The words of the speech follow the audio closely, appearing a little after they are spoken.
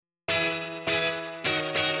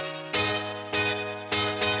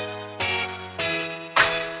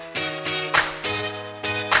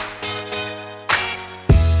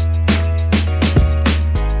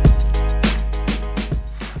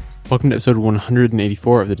Welcome to episode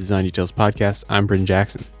 184 of the Design Details Podcast. I'm Bryn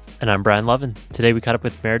Jackson. And I'm Brian Lovin. Today we caught up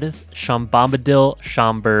with Meredith Shambombadil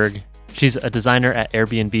Schomburg. She's a designer at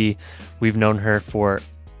Airbnb. We've known her for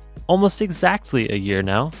almost exactly a year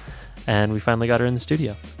now, and we finally got her in the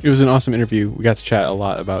studio. It was an awesome interview. We got to chat a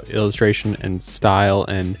lot about illustration and style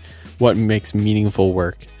and what makes meaningful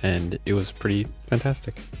work, and it was pretty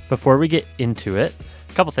fantastic. Before we get into it,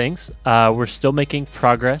 a couple things. We're still making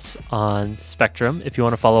progress on Spectrum. If you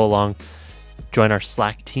want to follow along, join our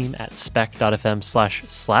Slack team at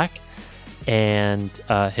spec.fm/Slack and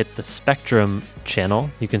hit the Spectrum channel.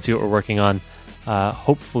 You can see what we're working on.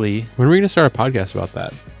 Hopefully. When are we going to start a podcast about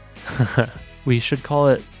that? We should call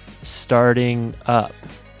it Starting Up.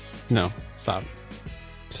 No, stop.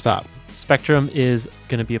 Spectrum is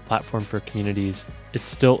going to be a platform for communities. It's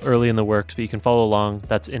still early in the works, but you can follow along.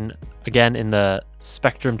 That's in the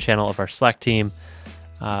Spectrum channel of our Slack team.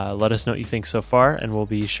 Let us know what you think so far, and we'll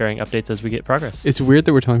be sharing updates as we get progress. It's weird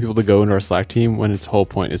that we're telling people to go into our Slack team when its whole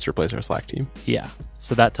point is to replace our Slack team. Yeah,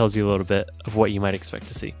 so that tells you a little bit of what you might expect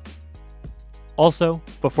to see. Also,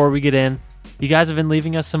 before we get in, you guys have been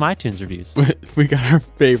leaving us some iTunes reviews. We got our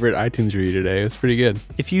favorite iTunes review today. It was pretty good.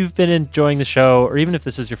 If you've been enjoying the show, or even if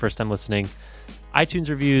this is your first time listening, iTunes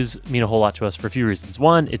reviews mean a whole lot to us for a few reasons.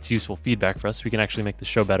 One, it's useful feedback for us. We can actually make the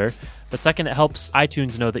show better. But second, it helps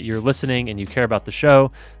iTunes know that you're listening and you care about the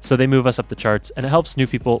show, so they move us up the charts, and it helps new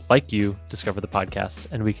people like you discover the podcast,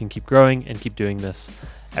 and we can keep growing and keep doing this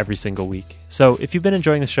every single week. So if you've been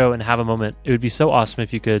enjoying the show and have a moment, it would be so awesome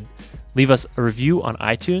if you could leave us a review on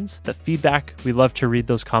iTunes. That feedback, we love to read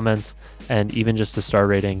those comments, and even just a star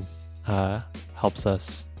rating helps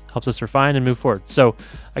us refine and move forward. So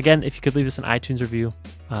again, if you could leave us an iTunes review,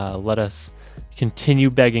 let us continue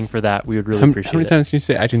begging for that. We would really appreciate it. How many times can you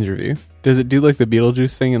say iTunes review? Does it do like the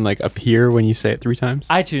Beetlejuice thing and like appear when you say it 3 times?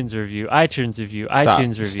 iTunes review.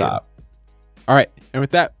 Stop. All right. And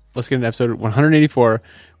with that, let's get into episode 184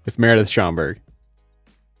 with Meredith Schomburg.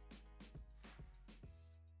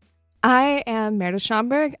 I am Meredith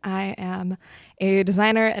Schomburg. I am a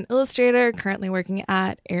designer and illustrator currently working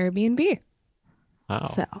at Airbnb. Wow.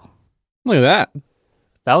 So, look at that.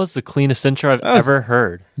 That was the cleanest intro I've ever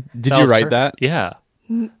heard. Did you write that? Yeah.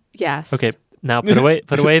 Yes. Okay. Now put away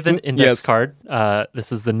the index card.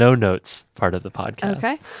 This is the no notes part of the podcast.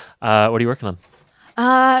 Okay. What are you working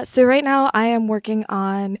on? So right now I am working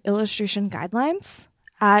on illustration guidelines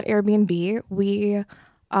at Airbnb. We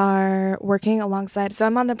are working alongside, so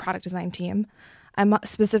I'm on the product design team. I'm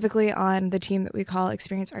specifically on the team that we call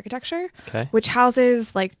Experience Architecture, which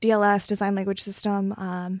houses like DLS, Design Language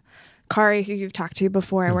System, Kari, who you've talked to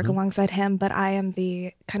before. I work alongside him, but I am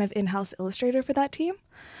the kind of in-house illustrator for that team.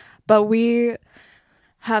 But we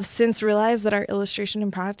have since realized that our illustration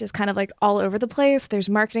and product is kind of like all over the place. There's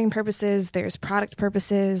marketing purposes, there's product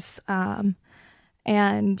purposes, and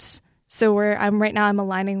so I'm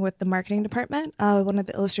aligning with the marketing department, one of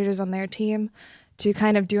the illustrators on their team, to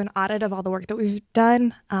kind of do an audit of all the work that we've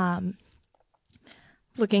done,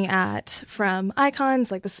 looking at from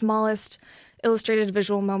icons, like the smallest illustrated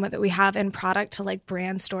visual moment that we have in product, to like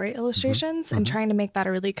brand story illustrations, and trying to make that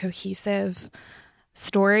a really cohesive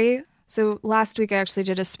story. So last week I actually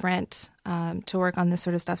did a sprint to work on this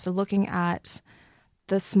sort of stuff. So looking at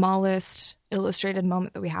the smallest illustrated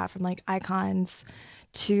moment that we have, from like icons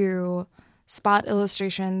to spot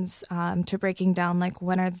illustrations, to breaking down like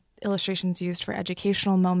when are illustrations used for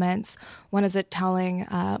educational moments, when is it telling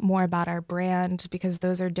more about our brand, because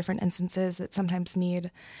those are different instances that sometimes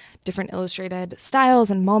need different illustrated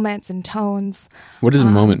styles and moments and tones. What does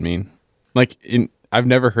moment mean? Like, I've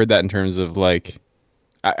never heard that in terms of like,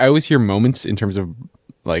 I always hear moments in terms of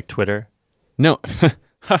like Twitter. No,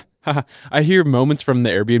 I hear moments from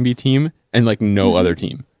the Airbnb team and like no other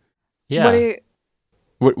team. Yeah.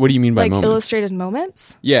 What do you mean by like moments? Illustrated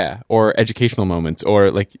moments? Yeah, or educational moments,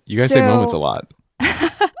 or like you guys say moments a lot.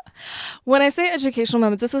 When I say educational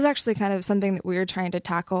moments, this was actually kind of something that we were trying to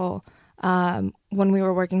tackle when we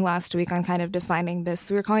were working last week on kind of defining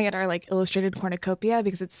this. We were calling it our like illustrated cornucopia,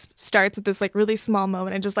 because it starts at this like really small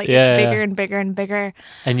moment and just like gets bigger and bigger and bigger.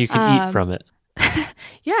 And you can eat from it.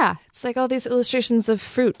 Yeah, it's like all these illustrations of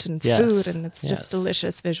fruit and food, and it's just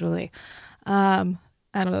delicious visually.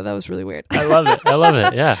 I don't know, that was really weird. I love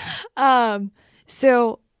it. Yeah.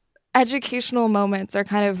 So educational moments are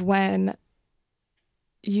kind of when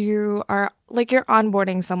you are like, you're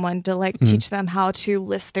onboarding someone to like teach them how to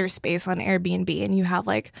list their space on Airbnb, and you have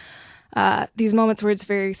like these moments where it's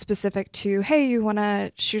very specific to, hey, you want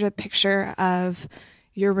to shoot a picture of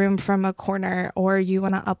your room from a corner, or you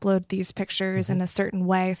want to upload these pictures in a certain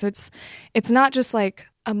way. So it's not just like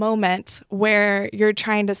a moment where you're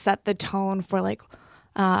trying to set the tone for like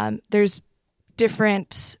there's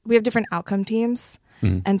we have different outcome teams.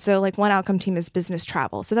 And so like one outcome team is business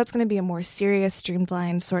travel. So that's going to be a more serious,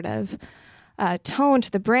 streamlined sort of tone to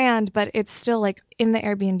the brand, but it's still like in the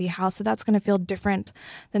Airbnb house. So that's going to feel different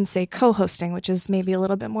than say co-hosting, which is maybe a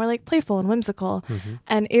little bit more like playful and whimsical.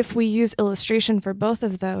 And if we use illustration for both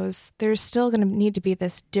of those, there's still going to need to be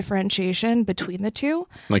this differentiation between the two.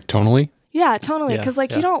 Like tonally? Yeah, totally. Yeah, Because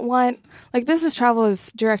like you don't want like business travel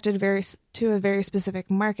is directed to a very specific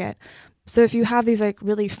market. So if you have these like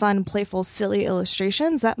really fun, playful, silly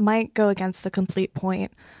illustrations, that might go against the complete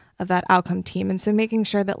point of that outcome team. And so making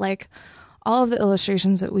sure that like all of the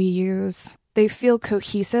illustrations that we use, they feel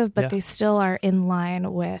cohesive, but they still are in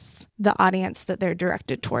line with the audience that they're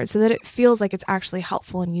directed towards, so that it feels like it's actually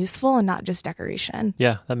helpful and useful and not just decoration.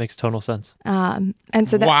 Yeah, that makes tonal sense. And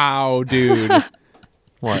so that Wow, dude.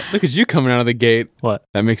 What? Look at you coming out of the gate. What?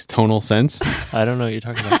 That makes tonal sense. I don't know what you're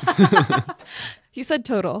talking about. he said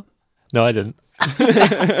total. No, I didn't.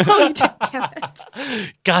 Oh, you did, damn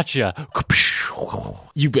it. Gotcha.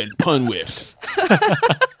 You've been pun whiffed.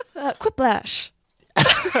 Quiplash.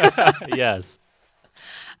 Yes.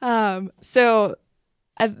 So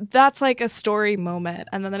that's like a story moment.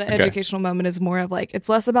 And then the educational moment is more of like, it's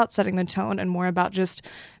less about setting the tone and more about just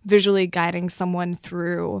visually guiding someone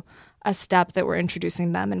through a step that we're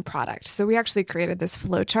introducing them in product. So we actually created this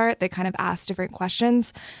flow chart that kind of asks different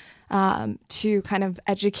questions to kind of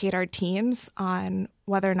educate our teams on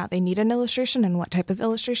whether or not they need an illustration and what type of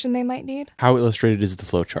illustration they might need. How illustrated is the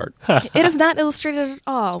flow chart? It is not illustrated at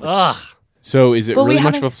all. Which, So is it But we really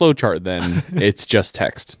much of haven't- a flow chart then? It's just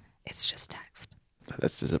text. it's just text.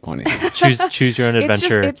 That's disappointing. Choose your own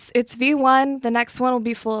adventure. It's V1. The next one will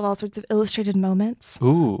be full of all sorts of illustrated moments.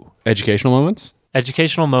 Ooh. Educational moments?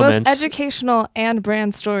 Educational Both moments. educational and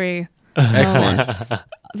brand story. Excellent.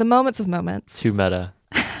 The moments of moments. Too meta.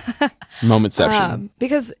 Momentception.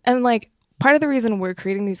 Because, and like, part of the reason we're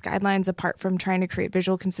creating these guidelines, apart from trying to create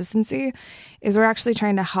visual consistency, is we're actually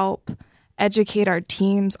trying to help educate our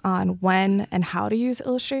teams on when and how to use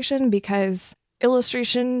illustration, because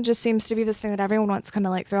illustration just seems to be this thing that everyone wants to kind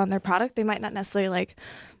of like throw on their product. They might not necessarily like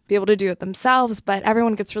be able to do it themselves, but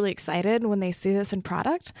everyone gets really excited when they see this in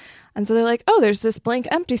product. And so they're like, oh, there's this blank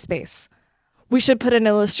empty space. We should put an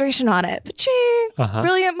illustration on it. Paching!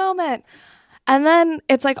 Brilliant moment. And then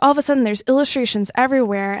it's like all of a sudden there's illustrations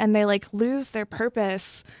everywhere and they like lose their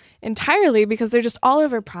purpose entirely because they're just all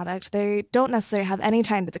over product. They don't necessarily have any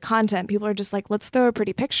time to the content. People are just like, let's throw a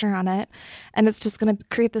pretty picture on it. And it's just going to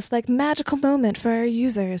create this like magical moment for our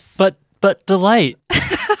users. But delight.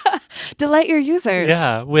 Delight your users.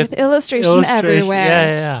 Yeah. With illustration everywhere.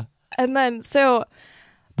 Yeah. And then, so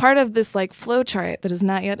part of this like flow chart that is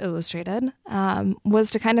not yet illustrated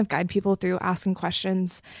was to kind of guide people through asking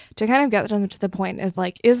questions to kind of get them to the point of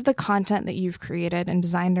like, is the content that you've created and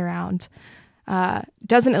designed around,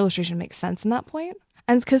 does an illustration make sense in that point?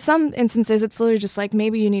 And because some instances it's literally just like,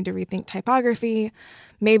 maybe you need to rethink typography,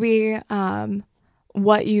 maybe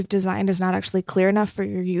what you've designed is not actually clear enough for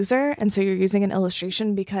your user, and so you're using an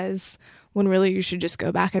illustration because when really you should just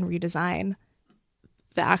go back and redesign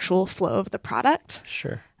the actual flow of the product.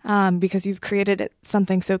 Sure. Because you've created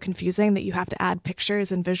something so confusing that you have to add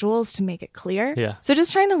pictures and visuals to make it clear. Yeah. So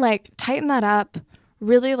just trying to like tighten that up,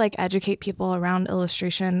 really like educate people around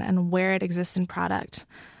illustration and where it exists in product.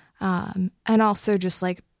 And also just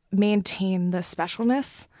like maintain the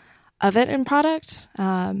specialness of it in product,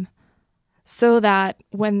 so that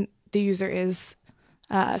when the user is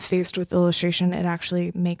faced with illustration, it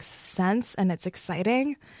actually makes sense and it's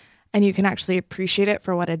exciting and you can actually appreciate it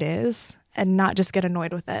for what it is and not just get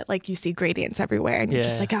annoyed with it. Like you see gradients everywhere and you're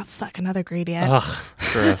just like, oh, fuck, another gradient. Ugh,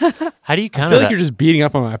 gross. How do you I counter feel like that? you're just beating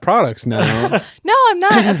up on my products now. No, I'm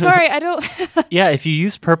not. I'm sorry. I don't. Yeah, if you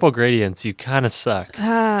use purple gradients, you kind of suck.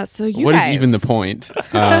 So you What guys. is even the point?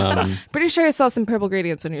 Pretty sure I saw some purple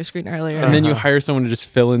gradients on your screen earlier. And then you hire someone to just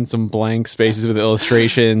fill in some blank spaces with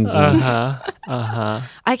illustrations. And I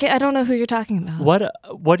don't know who you're talking about.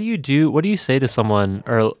 What do you do? What do you say to someone,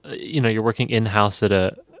 or you're working in-house at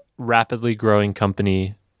a rapidly growing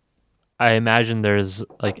company? I imagine there's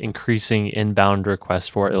like increasing inbound requests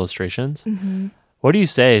for illustrations. Mm-hmm. What do you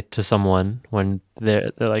say to someone when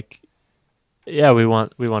they're like, yeah, we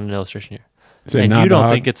want an illustration here, Say, and "Nah, you don't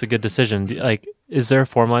dog." think it's a good decision? Like, is there a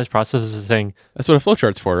formalized process of saying, That's what a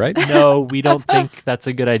flowchart's for, right? no, we don't think that's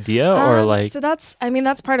a good idea, or like, So that's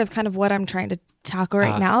part of kind of what I'm trying to tackle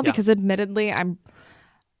right now, yeah. because admittedly I'm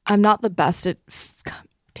not the best at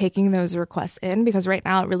taking those requests in, because right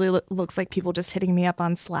now it really looks like people just hitting me up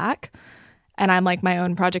on Slack and I'm like my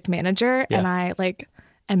own project manager and I like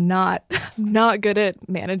am not good at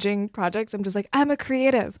managing projects. I'm just like, I'm a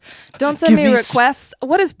creative. Don't send Give me me requests.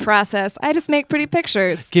 What is process? I just make pretty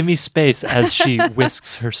pictures. Give me space as she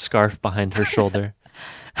whisks her scarf behind her shoulder.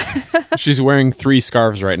 She's wearing 3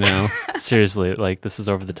 scarves right now. Seriously, like this is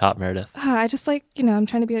over the top, Meredith. I just like, I'm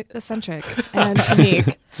trying to be eccentric and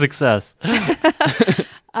unique. Success.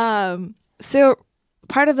 So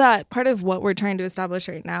part of what we're trying to establish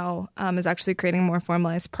right now is actually creating a more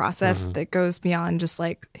formalized process that goes beyond just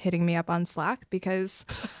like hitting me up on Slack, because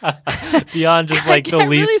Beyond just like the get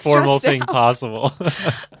least really formal stressed thing out. possible.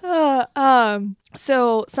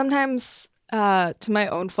 So sometimes, to my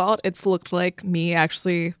own fault, it's looked like me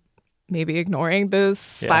actually maybe ignoring those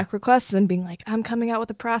Slack requests and being like, I'm coming out with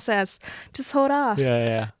a process, just hold off.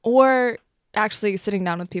 Yeah. Or actually sitting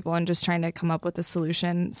down with people and just trying to come up with a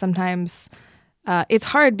solution. Sometimes it's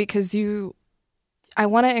hard because I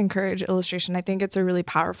want to encourage illustration. I think it's a really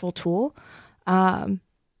powerful tool.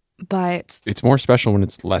 But It's more special when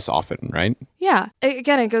it's less often, right? yeah,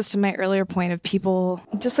 again, it goes to my earlier point of people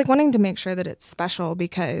just like wanting to make sure that it's special,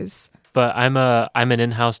 because But I'm an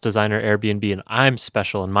in-house designer Airbnb, and I'm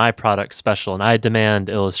special, and my product's special, and I demand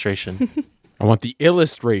illustration. I want the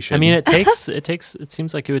illustration. I mean, it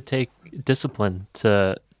seems like it would take discipline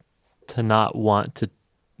to not want to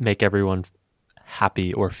make everyone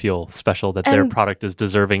happy or feel special, that their And- product is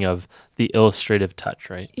deserving of the illustrative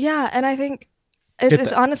touch, right? yeah, and I think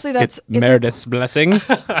it's honestly it's it's Meredith's blessing.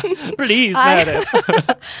 Please, I-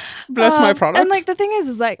 Meredith. Bless my product. And like the thing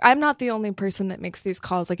is like I'm not the only person that makes these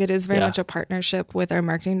calls. Like it is very Yeah. much a partnership with our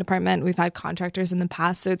marketing department. We've had contractors in the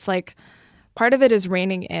past, so it's like part of it is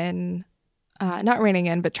not reining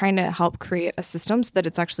in, but trying to help create a system so that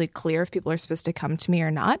it's actually clear if people are supposed to come to me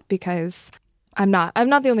or not. Because I'm not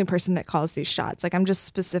the only person that calls these shots. Like I'm just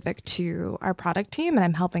specific to our product team, and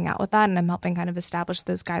I'm helping out with that, and I'm helping kind of establish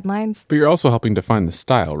those guidelines. But you're also helping define the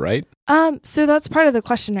style, right? So that's part of the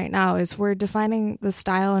question right now is we're defining the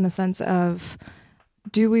style in a sense of,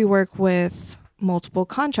 do we work with multiple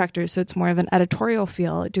contractors? So it's more of an editorial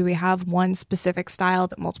feel. Do we have one specific style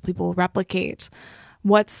that multiple people replicate?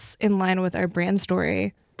 What's in line with our brand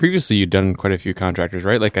story? Previously, you'd done quite a few contractors,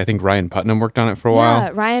 right? Like I think Ryan Putnam worked on it for a while.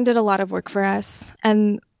 Yeah, Ryan did a lot of work for us.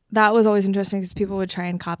 And that was always interesting because people would try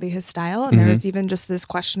and copy his style. And there was even just this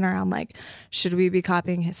question around like, should we be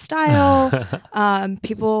copying his style?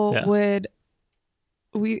 People Yeah.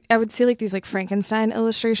 I would see like these like Frankenstein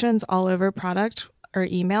illustrations all over product or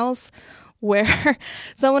emails where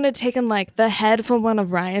someone had taken like the head from one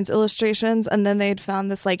of Ryan's illustrations, and then they'd found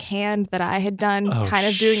this like hand that I had done kind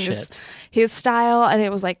of doing this his style, and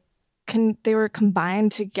it was like they were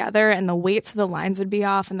combined together, and the weights of the lines would be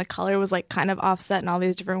off, and the color was like kind of offset in all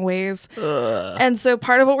these different ways. And so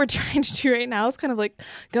part of what we're trying to do right now is kind of like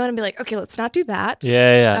go in and be like, okay, let's not do that.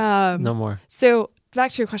 Yeah. No more. So back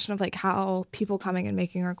to your question of like how people coming and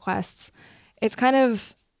making requests,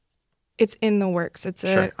 it's in the works. It's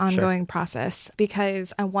an ongoing process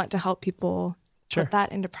because I want to help people put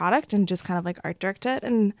that into product and just kind of like art direct it.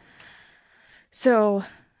 And so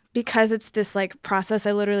because it's this like process,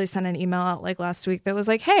 I literally sent an email out like last week that was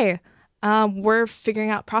like, hey, we're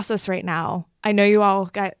figuring out process right now. I know you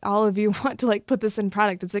all of you want to like put this in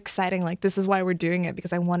product. It's exciting. Like this is why we're doing it,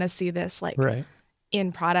 because I want to see this like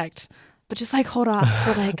in product, but just like hold off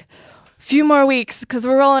for like few more weeks because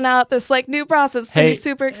we're rolling out this like new process. It's gonna be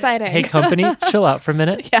super exciting. Hey, company, chill out for a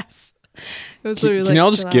minute. Yes. It was literally Can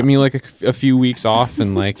y'all just chill give out. me like a few weeks off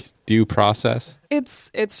and like do process?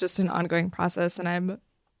 It's just an ongoing process, and I'm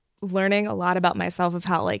learning a lot about myself of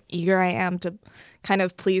how like eager I am to kind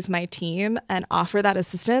of please my team and offer that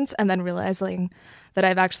assistance, and then realizing that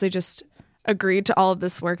I've actually just agreed to all of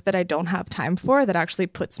this work that I don't have time for, that actually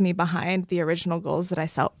puts me behind the original goals that I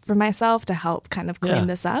set for myself to help kind of clean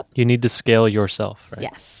this up. You need to scale yourself, right?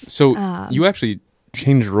 Yes. So you actually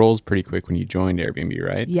changed roles pretty quick when you joined Airbnb,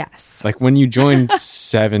 right? Yes. Like when you joined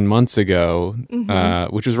 7 months ago,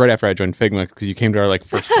 which was right after I joined Figma, because you came to our like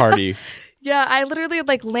first party. Yeah, I literally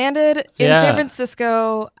like landed in San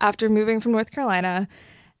Francisco after moving from North Carolina,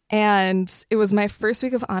 and it was my first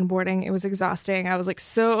week of onboarding. It was exhausting. I was like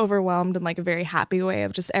so overwhelmed in like a very happy way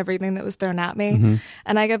of just everything that was thrown at me.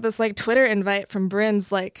 And I got this like Twitter invite from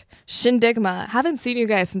Bryn's like, Shindigma, haven't seen you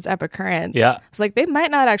guys since Epicurrence. Yeah. I was like, they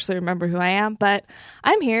might not actually remember who I am, but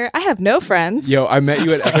I'm here. I have no friends. Yo, I met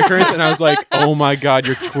you at Epicurrence and I was like, oh my God,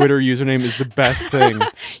 your Twitter username is the best thing.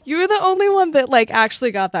 You were the only one that like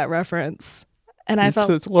actually got that reference. And I felt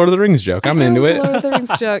It's a Lord of the Rings joke. I'm into was it. a Lord of the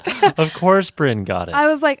Rings joke. Of course, Bryn got it. I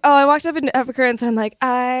was like, oh, I walked up into Epicurrence and I'm like,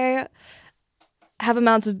 I have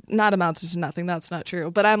not amounted to nothing. That's not true.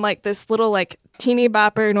 But I'm like this little like teeny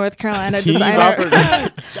bopper North Carolina designer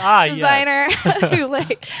who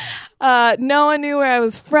like no one knew where I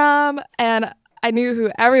was from, and I knew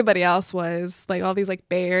who everybody else was, like all these like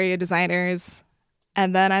Bay Area designers.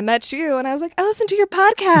 And then I met you, and I was like, I listened to your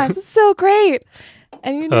podcast. It's so great.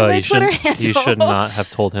 And you knew my Twitter handle. You should not have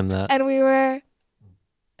told him that. And we were.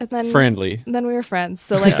 And then friendly. And then we were friends.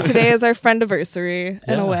 So like today is our friendiversary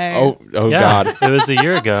in a way. Oh yeah, God. It was a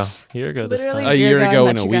year ago. This time. A year ago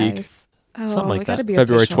in a week. Something like that.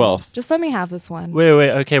 February 12th. Just let me have this one. Wait.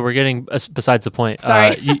 Okay, we're getting besides the point.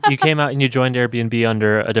 Sorry. You came out and you joined Airbnb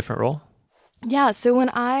under a different role? Yeah. So when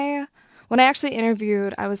I actually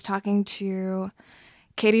interviewed, I was talking to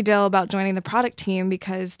Katie Dill about joining the product team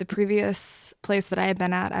because the previous place that I had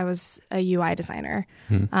been at, I was a UI designer,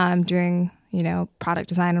 doing product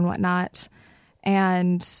design and whatnot.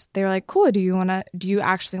 And they were like, cool, do you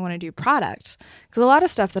actually want to do product? Because a lot of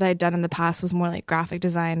stuff that I'd done in the past was more like graphic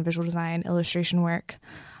design, visual design, illustration work.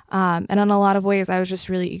 And in a lot of ways, I was just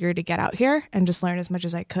really eager to get out here and just learn as much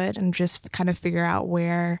as I could and just kind of figure out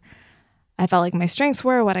where I felt like my strengths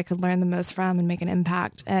were, what I could learn the most from and make an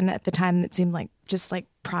impact. And at the time, it seemed like just like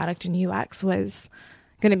product and UX was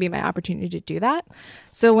going to be my opportunity to do that.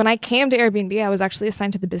 So when I came to Airbnb, I was actually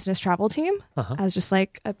assigned to the business travel team as just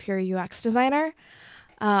like a pure UX designer.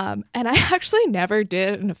 And I actually never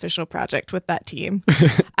did an official project with that team.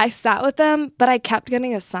 I sat with them, but I kept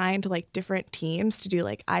getting assigned to like different teams to do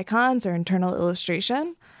like icons or internal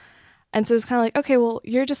illustration. And so it's kind of like, okay, well,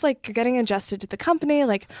 you're just like getting adjusted to the company.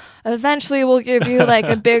 Like eventually we'll give you like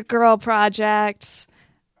a big girl project.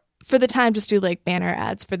 For the time, just do like banner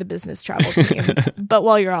ads for the business travel team. But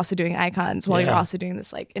while you're also doing icons, while you're also doing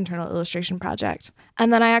this like internal illustration project.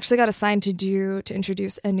 And then I actually got assigned to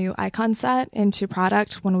introduce a new icon set into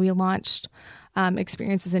product when we launched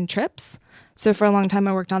experiences and trips. So for a long time,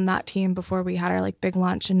 I worked on that team before we had our like big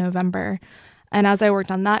launch in November. And as I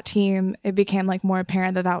worked on that team, it became like more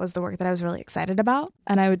apparent that was the work that I was really excited about.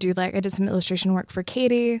 And I did some illustration work for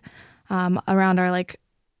Katie around our like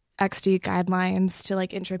XD guidelines to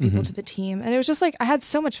like intro people to the team. And it was just like, I had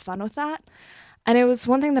so much fun with that. And it was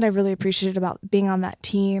one thing that I really appreciated about being on that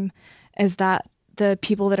team is that the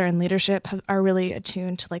people that are in leadership are really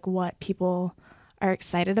attuned to like what people are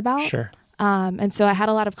excited about. Sure. And so I had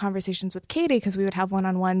a lot of conversations with Katie because we would have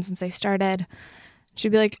one-on-ones since I started.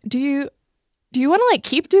 She'd be like, do you want to like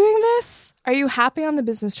keep doing this? Are you happy on the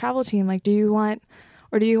business travel team? Like, do you want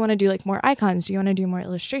to do like more icons? Do you want to do more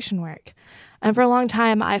illustration work? And for a long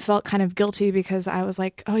time, I felt kind of guilty because I was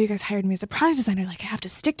like, oh, you guys hired me as a product designer. Like, I have to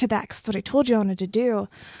stick to that because that's what I told you I wanted to do.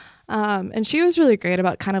 And she was really great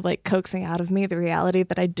about kind of like coaxing out of me the reality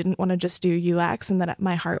that I didn't want to just do UX and that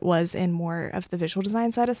my heart was in more of the visual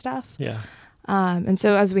design side of stuff. Yeah. And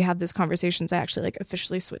so as we had these conversations, I actually like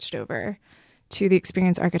officially switched over to the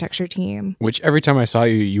experience architecture team. Which every time I saw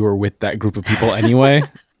you, you were with that group of people anyway.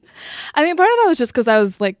 I mean, part of that was just because I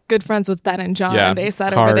was like good friends with Ben and John. Yeah, they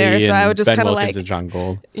sat Kari over there, so I would just kind of like, and John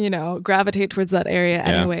Gold. Gravitate towards that area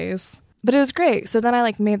anyways. But it was great. So then I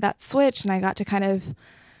like made that switch and I got to kind of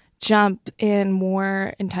jump in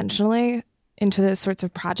more intentionally into those sorts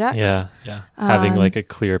of projects. Yeah. Having like a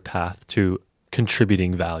clear path to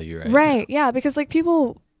contributing value, right? Right. Yeah. Because like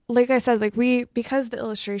people, like I said, like because the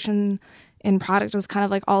illustration in product was kind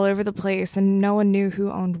of like all over the place and no one knew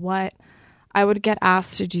who owned what, I would get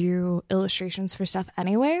asked to do illustrations for stuff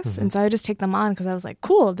anyways. And so I would just take them on because I was like,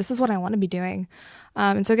 cool, this is what I want to be doing.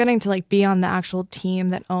 And so getting to like be on the actual team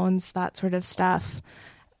that owns that sort of stuff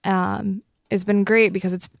has been great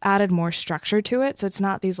because it's added more structure to it. So it's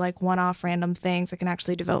not these like one-off random things. I can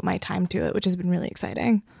actually devote my time to it, which has been really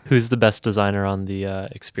exciting. Who's the best designer on the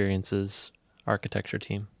experiences architecture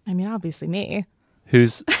team? I mean, obviously me.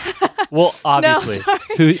 Who's well, obviously. No,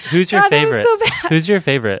 who's your favorite? That was so bad. Who's your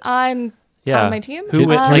favorite? On my team? Who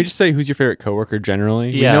would, Can we just say who's your favorite coworker generally?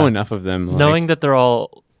 Yeah. We know enough of them. Knowing that they're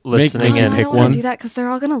all listening Make and I pick don't want one. to do that because they're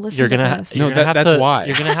all going to listen you're to gonna this. you're No, gonna have that's to, why.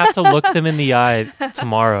 You're gonna have to look them in the eye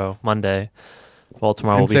tomorrow, Monday. Well,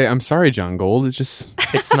 tomorrow will And be. say, I'm sorry, John Gold. It's just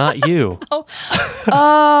It's not you.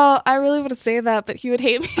 Oh, I really want to say that, but he would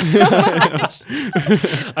hate me so much.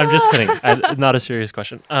 I'm just kidding. Not a serious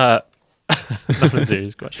question. Not a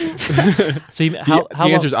serious question. So how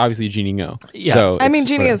the answer is obviously Jeannie Ngo. Yeah. So I mean, it's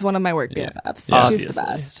Jeannie whatever. is one of my work BFFs. Yeah. She's Obviously. the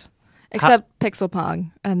best. Except Pixel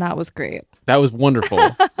Pong, and that was great. That was wonderful.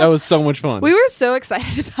 That was so much fun. We were so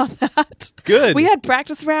excited about that. Good. We had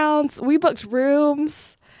practice rounds. We booked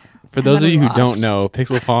rooms. For those then of you we who don't lost. know,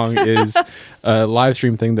 Pixel Pong is a live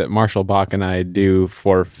stream thing that Marshall Bach and I do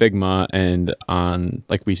for Figma, and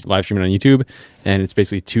we live stream it on YouTube, and it's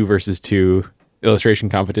basically 2 versus 2 illustration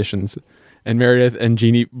competitions. and Meredith and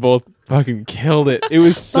Jeannie both fucking killed it. It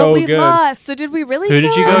was so but we good. lost. So did we really? Who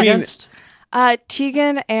did you go kill it? against?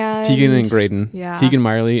 Tegan and Graydon. Yeah. Tegan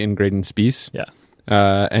Miley and Graydon Speece. Yeah.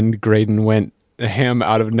 And Graydon went ham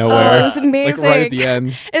out of nowhere. it was amazing. Like right at the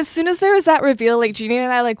end. As soon as there was that reveal, like Jeannie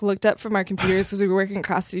and I like looked up from our computers because we were working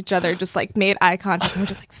across each other, just like made eye contact, and we're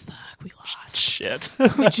just like, "Fuck, we lost. Shit.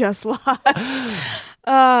 We just lost."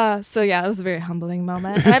 So yeah, it was a very humbling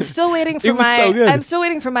moment. And I'm still waiting for It was so good. I'm still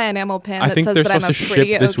waiting for my enamel pin I that think says they're that I'm a supposed to ship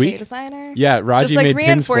pretty this okay week. designer. Yeah, Raji just like made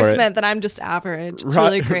pins for it. reinforcement that I'm just average. It's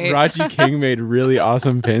really great. Raji King made really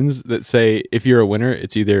awesome pins that say if you're a winner,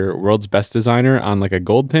 it's either world's best designer on like a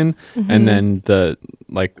gold pin, and then the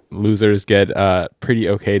like losers get pretty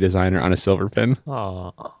okay designer on a silver pin.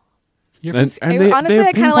 Aw. Honestly,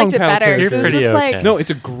 I kind of liked it better. You're So it was pretty just okay. like No,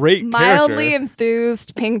 it's a great mildly character.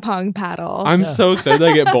 enthused ping pong paddle. I'm so excited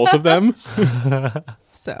I get both of them.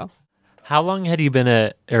 So How long had you been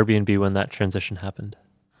at Airbnb when that transition happened?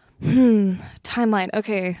 timeline.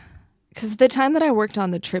 Okay. Because the time that I worked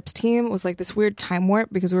on the trips team was like this weird time warp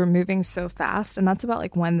because we were moving so fast. And that's about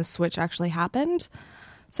like when the switch actually happened.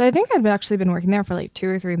 So I think I'd actually been working there for like 2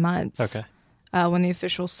 or 3 months. Okay. When the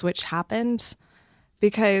official switch happened.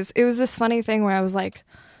 Because it was this funny thing where I was like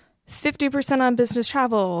 50% on business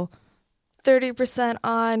travel, 30%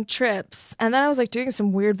 on trips. And then I was like doing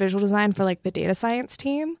some weird visual design for like the data science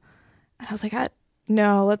team. And I was like,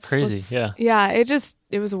 no, let's. Crazy, yeah. Yeah,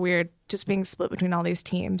 it was weird just being split between all these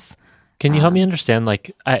teams. Can you help me understand?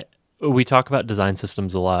 Like, we talk about design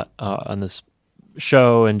systems a lot on this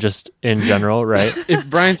show and just in general, right? If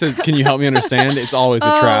Brian says, "Can you help me understand?" It's always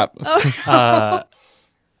a trap.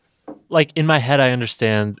 Like in my head, I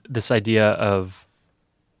understand this idea of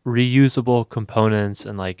reusable components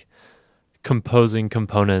and like composing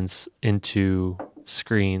components into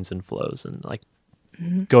screens and flows and like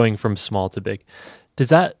going from small to big. Does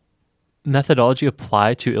that methodology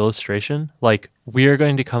apply to illustration? Like we are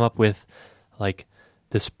going to come up with like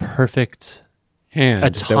this perfect Hand.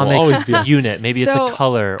 There will atomic always be a unit. Maybe it's So, a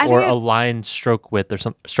color I or think a line stroke width or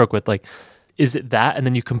some stroke width. Like, is it that, and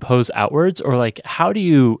then you compose outwards, or like how do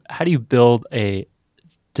you build a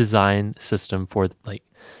design system for like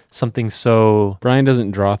something so? Brian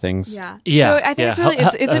doesn't draw things. Yeah. Yeah, So I think yeah. it's really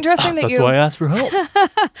it's interesting that That's you. why I asked for help.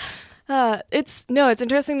 It's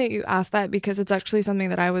interesting that you asked that because it's actually something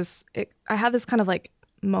that I had this kind of like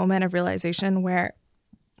moment of realization where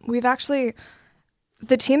we've actually,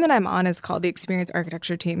 the team that I'm on is called the Experience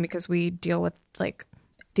Architecture team because we deal with like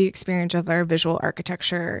the experience of our visual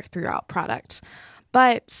architecture throughout product.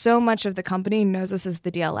 But so much of the company knows us as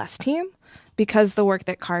the DLS team because the work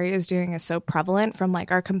that Kari is doing is so prevalent from like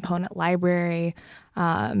our component library.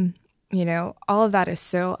 All of that is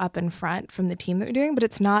so up in front from the team that we're doing, but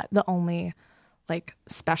it's not the only like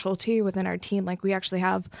specialty within our team. Like we actually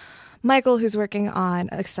have Michael who's working on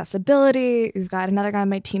accessibility. We've got another guy on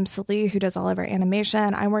my team, Salih, who does all of our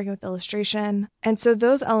animation. I'm working with illustration. And so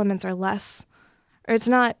those elements are less, or it's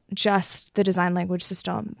not just the design language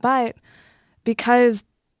system, but because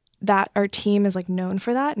that our team is like known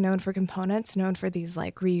for that, known for components, known for these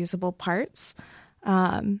like reusable parts,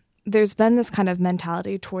 there's been this kind of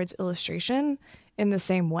mentality towards illustration in the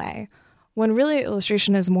same way. When really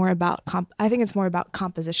illustration is more about, I think it's more about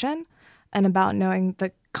composition and about knowing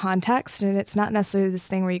the context. And it's not necessarily this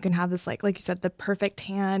thing where you can have this, like you said, the perfect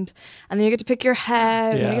hand, and then you get to pick your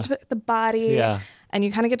head, and then you get to pick the body, and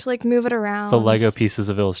you kind of get to like move it around. The Lego pieces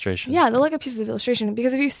of illustration. Yeah, the Lego pieces of illustration.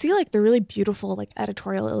 Because if you see like the really beautiful like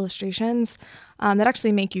editorial illustrations that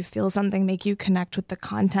actually make you feel something, make you connect with the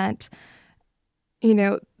content,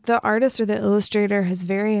 the artist or the illustrator has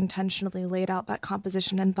very intentionally laid out that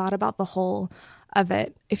composition and thought about the whole of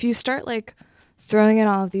it. If you start like throwing in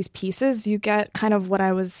all of these pieces, you get kind of what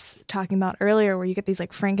I was talking about earlier, where you get these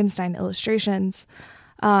like Frankenstein illustrations.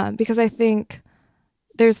 Because I think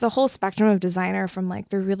there's the whole spectrum of designer, from like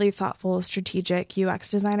the really thoughtful, strategic UX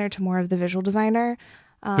designer to more of the visual designer.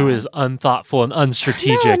 Who is unthoughtful and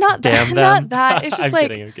unstrategic. No, not Damn that. them. Not that. It's just I'm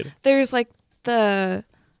like kidding. there's like the.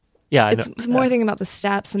 Yeah, I it's know. more thinking about the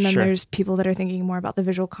steps, and then Sure. there's people that are thinking more about the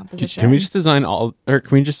visual composition. Can we just design all, or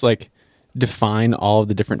can we just like define all of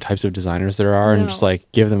the different types of designers there are and No. just like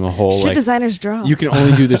give them a whole Should like designers draw? you can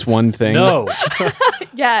only do this one thing? No,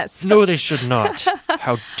 Yes. no, they should not.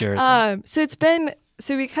 How dare they?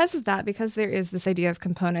 So because of that, because there is this idea of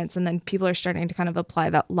components, and then people are starting to kind of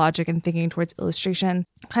apply that logic and thinking towards illustration,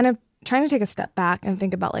 kind of trying to take a step back and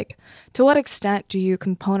think about like, to what extent do you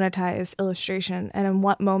componentize illustration, and in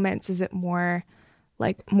what moments is it more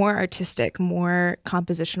artistic, more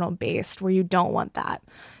compositional based, where you don't want that?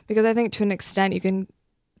 Because I think to an extent you can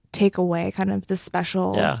take away kind of the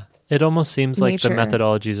special. Yeah. It almost seems like the nature.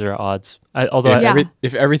 methodologies are at odds. Although Yeah.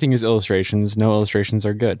 If everything is illustrations, no illustrations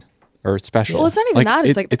are good or special. Well, it's not even that.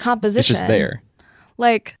 It's like the It's composition. just there.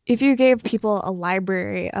 Like, if you gave people a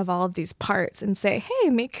library of all of these parts and say, hey,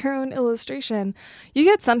 make your own illustration, you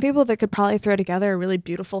get some people that could probably throw together a really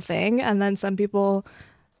beautiful thing, and then some people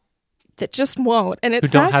that just won't. And it's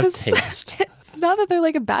who don't not have 'cause- taste. It's not that they're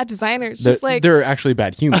like a bad designer. It's just like They're actually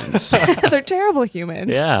bad humans. they're terrible humans.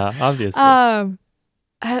 Yeah, obviously. Oh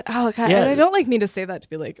God, Yeah. and I don't like me to say that to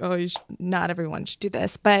be like, oh, not everyone should do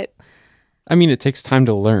this, but I mean, it takes time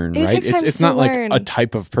to learn, It right? takes time It's to not learn. like a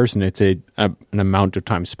type of person. It's an amount of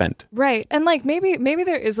time spent. right. And like maybe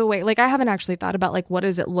there is a way. Like I haven't actually thought about like what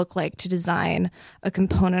does it look like to design a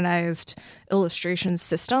componentized illustration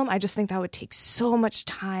system. I just think that would take so much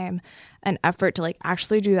time and effort to like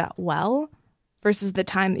actually do that well versus the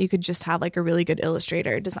time that you could just have like a really good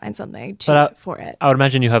illustrator design something for it. I would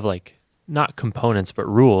imagine you have like not components but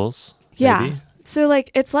rules. Yeah. Maybe. So like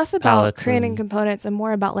it's less about Palettes creating and- components and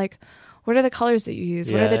more about like what are the colors that you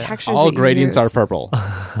use? What are the Yeah. textures All that you gradients use? are purple.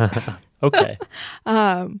 Okay.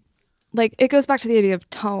 Like it goes back to the idea of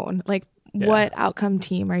tone. Like Yeah. what outcome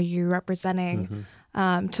team are you representing?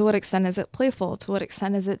 To what extent is it playful? To what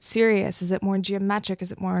extent is it serious? Is it more geometric?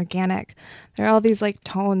 Is it more organic? There are all these like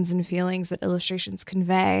tones and feelings that illustrations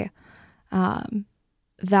convey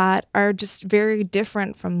that are just very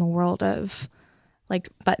different from the world of like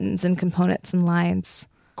buttons and components and lines.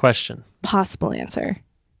 Question. Possible answer.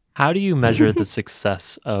 How do you measure the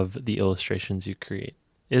success of the illustrations you create?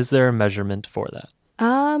 Is there a measurement for that?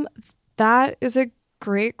 That is a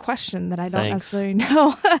great question that I don't Thanks. necessarily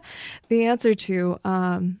know the answer to.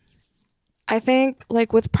 I think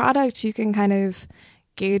like with product, you can kind of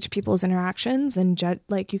gauge people's interactions and judge,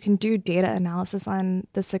 like you can do data analysis on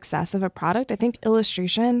the success of a product. I think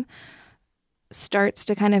illustration starts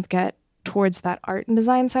to kind of get towards that art and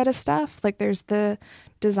design side of stuff. Like there's the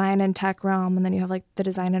design and tech realm, and then you have like the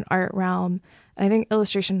design and art realm. And I think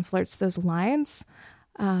illustration flirts those lines.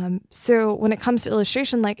 So when it comes to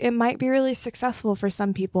illustration, like it might be really successful for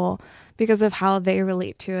some people because of how they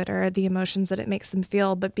relate to it or the emotions that it makes them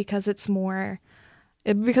feel. But because it's more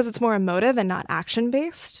emotive and not action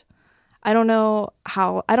based, I don't know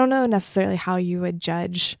necessarily how you would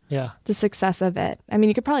judge Yeah. the success of it. I mean,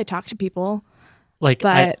 you could probably talk to people. Like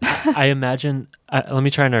But- I imagine, let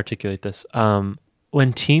me try and articulate this.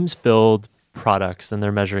 When teams build products and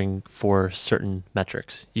they're measuring for certain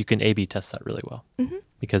metrics, you can A/B test that really well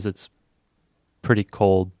because it's pretty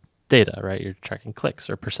cold data, right? You're tracking clicks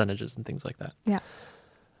or percentages and things like that.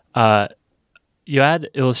 Yeah. You add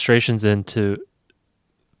illustrations into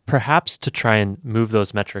perhaps to try and move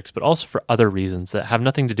those metrics, but also for other reasons that have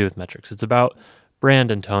nothing to do with metrics. It's about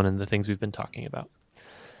brand and tone and the things we've been talking about.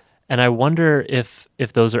 And I wonder if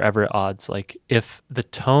those are ever at odds. Like if the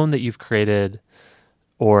tone that you've created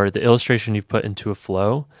or the illustration you've put into a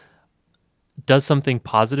flow does something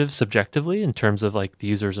positive subjectively in terms of like the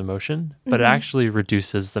user's emotion, but it actually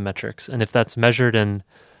reduces the metrics. And if that's measured in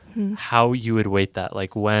how you would weight that,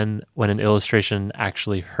 like when an illustration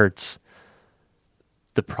actually hurts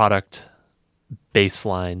the product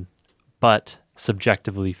baseline, but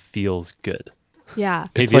subjectively feels good. Yeah.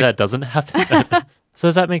 Maybe like- that doesn't happen. So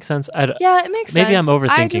does that make sense? Yeah, it makes sense. Maybe I'm I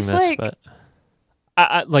overthinking just, this, like, but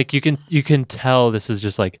I like you can tell this is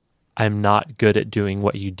just like I'm not good at doing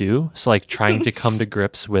what you do. So like trying to come to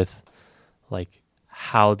grips with like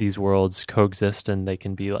how these worlds coexist and they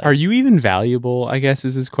can be like. Are you even valuable, I guess,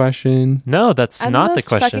 is his question. No, that's I'm not the the most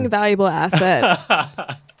question. fucking valuable asset.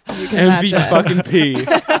 You can imagine. MV fucking P.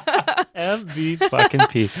 MV fucking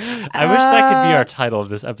P. I wish that could be our title of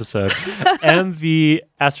this episode. MV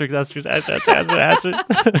asterisk asterisk asterisk asterisk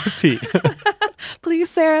asterisk P. Please,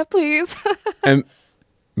 Sarah, please. And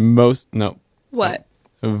no, What?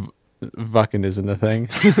 Mm-hmm. Fucking isn't a thing.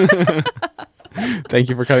 Thank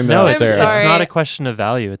you for cutting that No, out, it's, Sarah. sorry. it's not a question of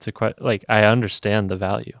value. It's a like I understand the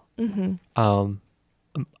value.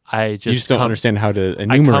 I You just just don't come- understand how to I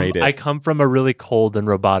enumerate come, I it. come from a really cold and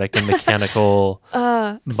robotic and mechanical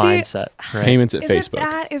mindset. Right? Payments at Is Facebook. it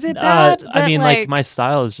bad? Is it bad? I that, mean, like my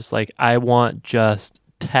style is just like I want just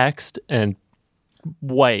text and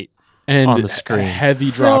white. And on the screen. heavy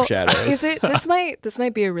So, drop shadows. Is it? This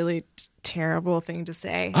might be a really terrible thing to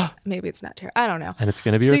say. Maybe it's not terrible. I don't know. And it's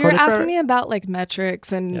going to be So you're recorded asking forever. me about like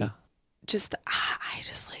metrics and Yeah. just I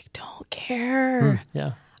just like don't care.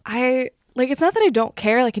 Yeah. I like it's not that I don't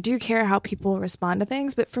care. Like I do care how people respond to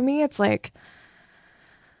things, but for me, it's like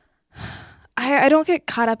I don't get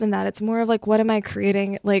caught up in that. It's more of like what am I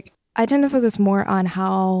creating? Like I tend to focus more on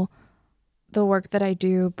how the work that I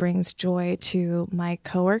do brings joy to my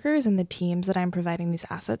coworkers and the teams that I'm providing these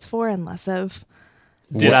assets for, and less of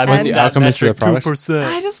Dude, I what mean, the that outcome is to the metric, product. 2%.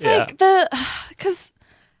 I just Yeah. like because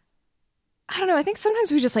I don't know. I think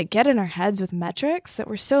sometimes we just like get in our heads with metrics that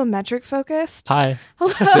we're so metric focused. Hi.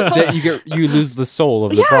 That you lose the soul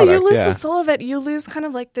of the Yeah, product. you lose yeah. the soul of it. You lose kind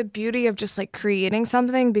of like the beauty of just like creating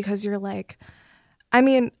something because you're like, I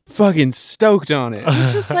mean, Fucking stoked on it.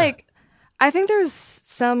 it's just like, I think there's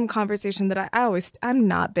some conversation that I'm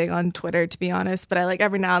not big on Twitter, to be honest, but I like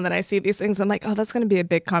every now and then I see these things. I'm like, oh, that's going to be a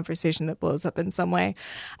big conversation that blows up in some way.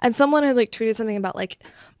 And someone had like tweeted something about like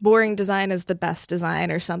boring design is the best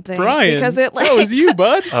design or something. Brian, because it like, that was you,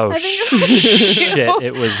 bud. Oh, I think it was you. shit.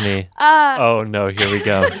 It was me. Oh, no. Here we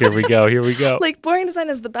go. Here we go. Here we go. Like boring design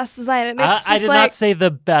is the best design. And it's I just did like, not say the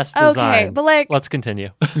best design. okay, but like, Let's continue.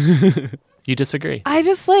 You disagree. I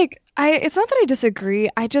just like, it's not that I disagree.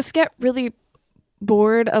 I just get really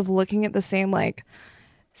bored of looking at the same like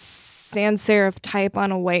sans serif type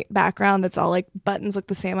on a white background that's all like buttons look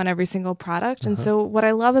the same on every single product. And so what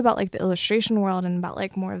I love about like the illustration world and about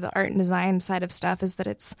like more of the art and design side of stuff is that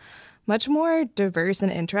it's much more diverse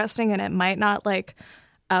and interesting, and it might not like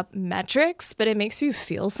up metrics, but it makes you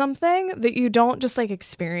feel something that you don't just like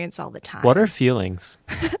experience all the time. What are feelings?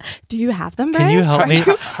 Do you have them, Can Brian? you help me?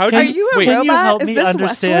 How do Are you a wait, Can you robot? help Is me this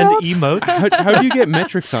understand Westworld? emotes? how do you get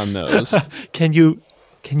metrics on those? Can you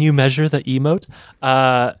measure the emote?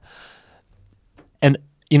 And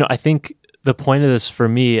I think the point of this for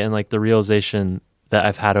me and like the realization that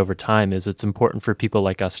I've had over time is it's important for people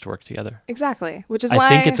like us to work together. Exactly, which is I why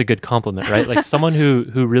think it's a good compliment, right? Like someone who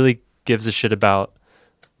really gives a shit about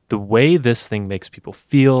the way this thing makes people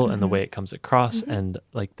feel and the way it comes across and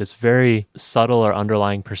like this very subtle or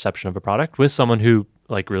underlying perception of a product with someone who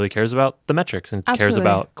like really cares about the metrics and cares Absolutely.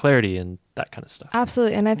 about clarity and that kind of stuff.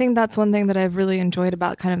 Absolutely. And I think that's one thing that I've really enjoyed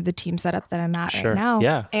about kind of the team setup that I'm at Sure. right now.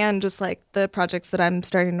 Yeah. And just like the projects that I'm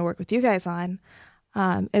starting to work with you guys on,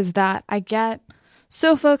 is that I get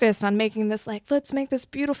so focused on making this like, let's make this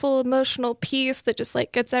beautiful emotional piece that just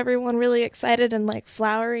like gets everyone really excited and like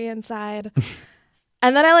flowery inside.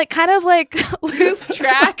 And then I like kind of like lose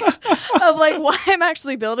track of like why I'm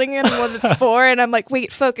actually building it and what it's for. And I'm like,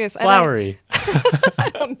 wait, focus. And Flowery. I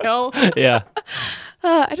don't know. Yeah.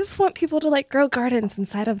 I just want people to like grow gardens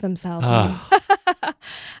inside of themselves.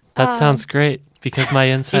 That sounds great because my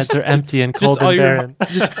insides are empty and cold Just all and your barren.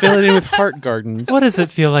 just fill it in with heart gardens. What does it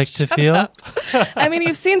feel like to feel? I mean,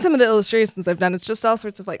 you've seen some of the illustrations I've done. It's just all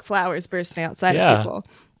sorts of like flowers bursting outside Yeah. of people.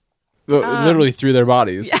 Literally through their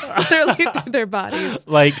bodies. Yes, literally through their bodies.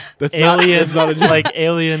 Like That's not- alien, that's not a- like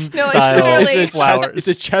alien No, it's style literally- flowers. It's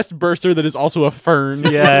a chest burster that is also a fern.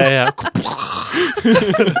 yeah.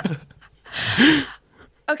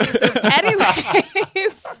 Okay, so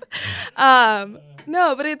anyways,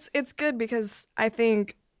 no, but it's good because I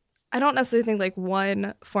don't necessarily think like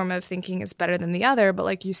one form of thinking is better than the other, but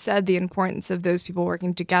like you said, the importance of those people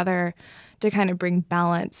working together to kind of bring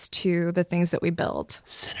balance to the things that we build.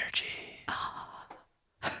 Synergy.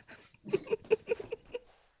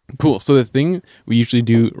 Cool. So the thing we usually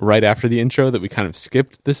do right after the intro that we kind of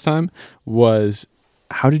skipped this time was,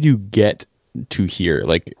 how did you get to here?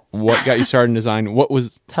 Like, what got you started in design? What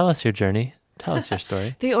was... Tell us your journey. Tell us your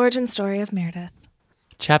story. The origin story of Meredith.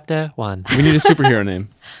 Chapter 1. We need a superhero name.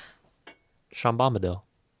 Sean Bombadil.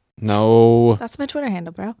 No. That's my Twitter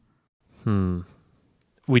handle, bro.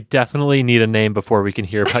 We definitely need a name before we can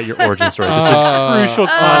hear about your origin story. This is crucial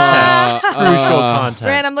content. Crucial content.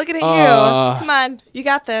 Brand, I'm looking at you. Come on, you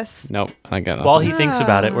got this. Nope. I got nothing. While he thinks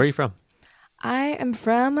about it, where are you from? I am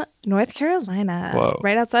from North Carolina, Whoa.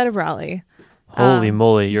 right outside of Raleigh. Holy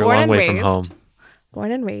moly, you're a born long and way from raised. home.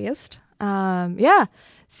 Born and raised. Yeah.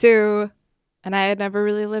 So, and I had never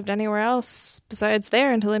really lived anywhere else besides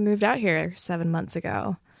there until I moved out here 7 months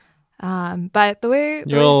ago. But the way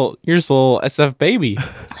You're just a little SF baby.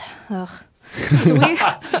 so we,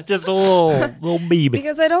 Just a little baby.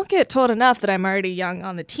 because I don't get told enough that I'm already young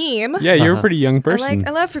on the team. Yeah, you're a pretty young person.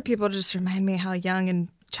 I love for people to just remind me how young and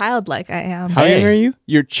childlike I am. How Hey. young are you?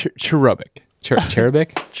 You're cherubic.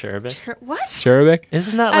 Cherubic? Cherubic. What? Cherubic?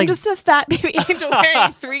 Isn't that I'm like... just a fat baby angel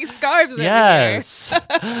wearing 3 scarves every year. Yes.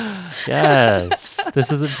 Yes.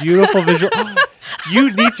 This is a beautiful visual.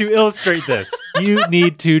 You need to illustrate this. You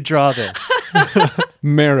need to draw this.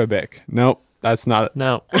 Marabic. Nope. That's not...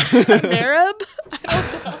 No. Arab?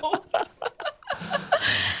 I don't know.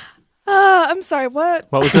 I'm sorry, what?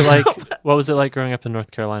 What was it like? What was it like growing up in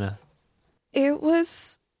North Carolina? It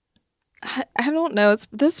was, I don't know.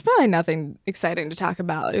 This is probably nothing exciting to talk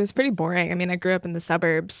about. It was pretty boring. I mean, I grew up in the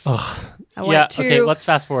suburbs. I Yeah. went to, Okay. Let's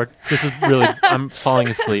fast forward. This is really. I'm falling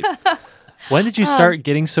asleep. When did you start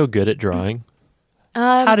getting so good at drawing?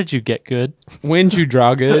 How did you get good? When'd you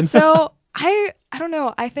draw good? so I don't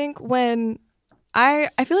know. I think when I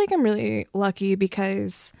feel like I'm really lucky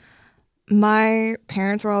because my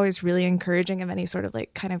parents were always really encouraging of any sort of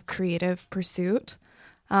like kind of creative pursuit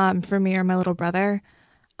for me or my little brother.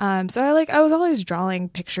 So I was always drawing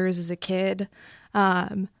pictures as a kid.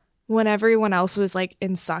 When everyone else was like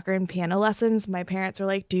in soccer and piano lessons, my parents were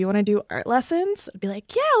like, "Do you want to do art lessons?" I'd be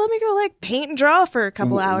like, "Yeah, let me go like paint and draw for a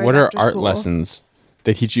couple hours." What are after art school. lessons?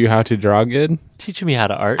 They teach you how to draw good? Teaching me how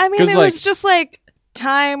to art. I mean, 'Cause, it like- was just like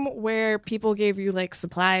time where people gave you like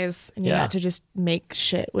supplies and you Yeah. had to just make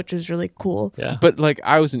shit, which was really cool. Yeah. But like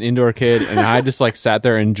I was an indoor kid and I just like sat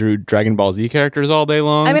there and drew Dragon Ball Z characters all day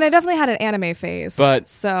long. I mean, I definitely had an anime phase, But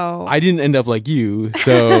so I didn't end up like you.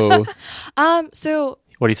 So so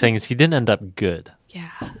What he's saying is he didn't end up good.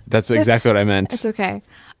 yeah, that's exactly what I meant. it's okay.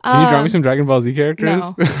 Can you draw me some Dragon Ball Z characters?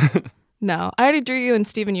 No. No, I already drew you in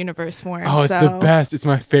Steven Universe form. Oh, it's so. the best. It's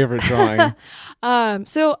my favorite drawing.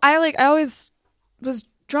 So I always was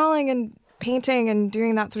drawing and painting and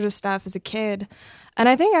doing that sort of stuff as a kid. And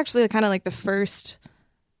I think actually kind of like the first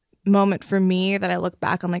moment for me that I look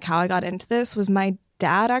back on like how I got into this was my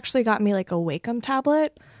dad actually got me like a Wacom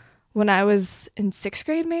tablet when I was in 6th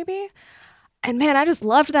grade maybe. And man, I just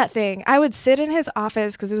loved that thing. I would sit in his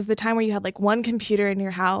office because it was the time where you had like one computer in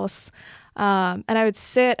your house. And I would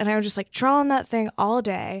sit and I would just like draw on that thing all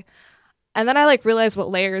day. And then I like realized what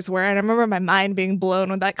layers were. And I remember my mind being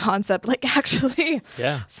blown when that concept like actually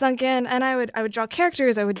Yeah. sunk in. And I would draw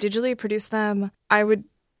characters. I would digitally produce them. I would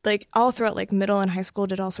like all throughout like middle and high school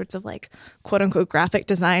did all sorts of like quote unquote graphic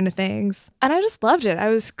design things. And I just loved it. I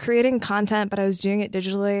was creating content, but I was doing it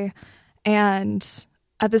digitally. And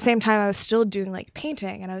at the same time, I was still doing like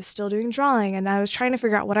painting and I was still doing drawing and I was trying to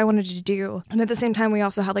figure out what I wanted to do. And at the same time, we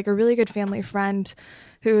also had like a really good family friend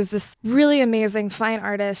who was this really amazing fine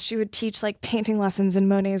artist. She would teach like painting lessons in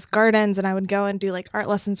Monet's gardens and I would go and do like art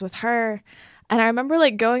lessons with her. And I remember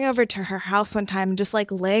like going over to her house one time and just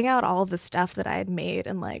like laying out all of the stuff that I had made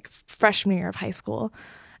in like freshman year of high school.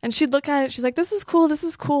 And she'd look at it. She's like, this is cool. This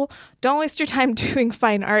is cool. Don't waste your time doing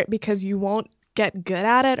fine art because you won't get good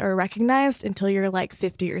at it or recognized until you're like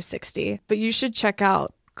 50 or 60. But you should check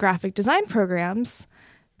out graphic design programs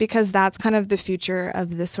because that's kind of the future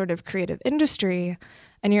of this sort of creative industry.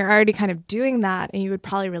 And you're already kind of doing that and you would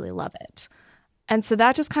probably really love it. And so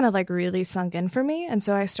that just kind of like really sunk in for me. And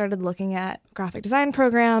so I started looking at graphic design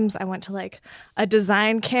programs. I went to like a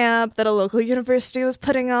design camp that a local university was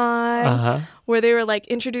putting on where they were like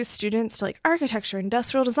introduce students to like architecture,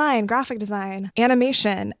 industrial design, graphic design,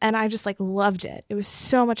 animation. And I just like loved it. It was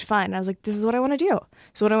so much fun. And I was like, this is what I want to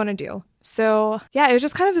do. So yeah, it was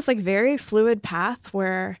just kind of this like very fluid path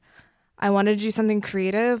where I wanted to do something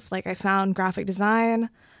creative. Like I found graphic design.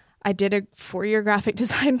 I did a 4-year graphic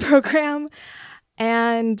design program.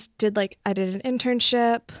 And I did an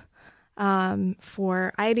internship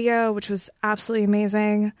for IDEO, which was absolutely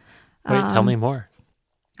amazing. Wait, tell me more.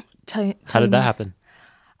 How How did that happen?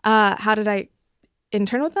 How did I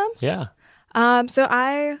intern with them? Yeah. So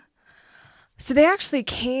they actually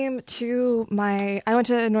came to I went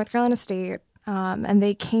to North Carolina State, and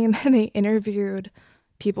they came and they interviewed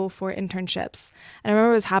people for internships. And I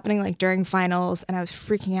remember it was happening like during finals, and I was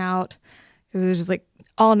freaking out because it was just like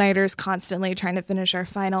all-nighters constantly trying to finish our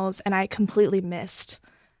finals, and I completely missed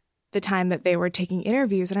the time that they were taking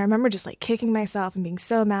interviews. And I remember just like kicking myself and being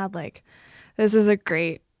so mad, like, this is a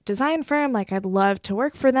great design firm, like I'd love to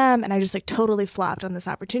work for them, and I just like totally flopped on this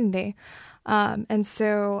opportunity. And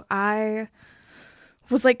so I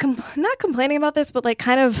was like not complaining about this, but like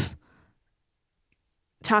kind of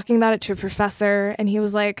talking about it to a professor, and he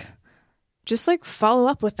was like, just like follow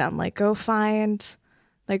up with them, like go find,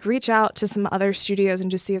 like reach out to some other studios and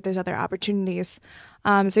just see if there's other opportunities.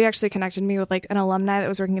 So he actually connected me with like an alumni that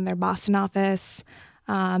was working in their Boston office.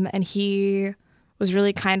 And he was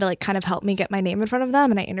really kind of helped me get my name in front of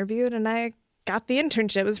them, and I interviewed and I got the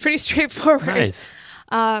internship. It was pretty straightforward. Nice.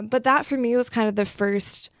 But that for me was kind of the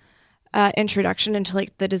first introduction into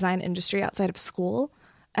like the design industry outside of school.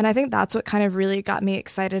 And I think that's what kind of really got me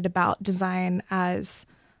excited about design as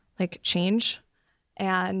like change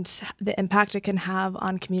and the impact it can have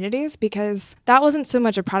on communities, because that wasn't so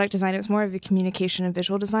much a product design, it was more of a communication and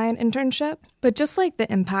visual design internship. But just like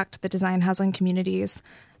the impact that design has on communities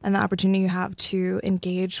and the opportunity you have to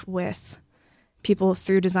engage with people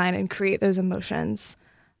through design and create those emotions,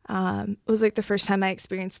 it was like the first time I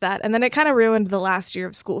experienced that. And then it kind of ruined the last year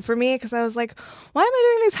of school for me, because I was like, why am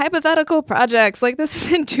I doing these hypothetical projects? Like, this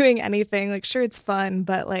isn't doing anything. Like, sure, it's fun,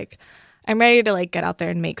 but like, I'm ready to like get out there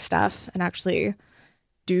and make stuff and actually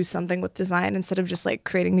do something with design instead of just like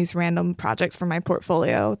creating these random projects for my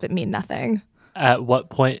portfolio that mean nothing. At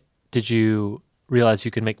what point did you realize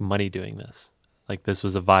you could make money doing this? like this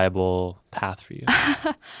was a viable path for you?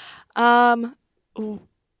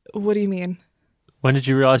 What do you mean? When did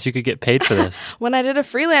you realize you could get paid for this? When I did a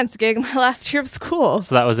freelance gig my last year of school.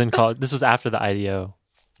 So that was in college. This was after the IDEO.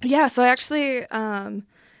 Yeah, so I actually,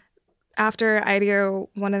 after IDEO,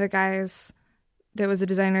 one of the guys that was a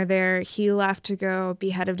designer there, he left to go be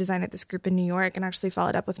head of design at this group in New York and actually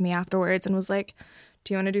followed up with me afterwards and was like,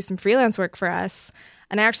 do you want to do some freelance work for us?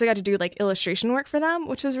 And I actually got to do like illustration work for them,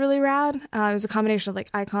 which was really rad. It was a combination of like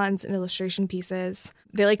icons and illustration pieces.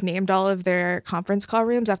 They like named all of their conference call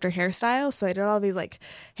rooms after hairstyles. So I did all these like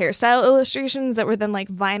hairstyle illustrations that were then like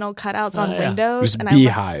vinyl cutouts on windows. There's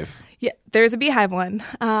beehive. Yeah, there's a beehive one.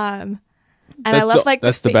 And I left like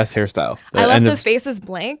that's the best hairstyle. I left the faces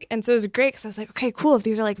blank, and so it was great because I was like, okay, cool. If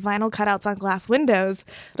these are like vinyl cutouts on glass windows,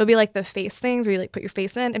 it'll be like the face things where you like put your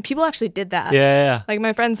face in, and people actually did that. Yeah. Like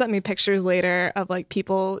my friend sent me pictures later of like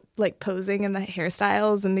people like posing in the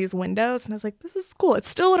hairstyles in these windows, and I was like, this is cool. It's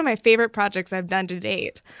still one of my favorite projects I've done to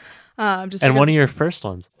date. And one of your first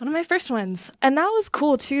ones. One of my first ones. And that was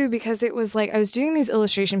cool too because it was like I was doing these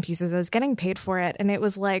illustration pieces. I was getting paid for it. And it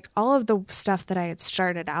was like all of the stuff that I had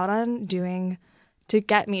started out on doing to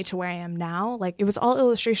get me to where I am now. Like it was all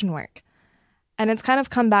illustration work. And it's kind of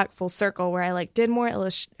come back full circle where I like did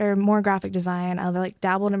more graphic design. I like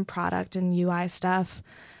dabbled in product and UI stuff.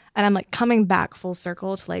 And I'm like coming back full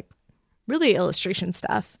circle to like really illustration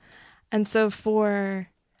stuff. And so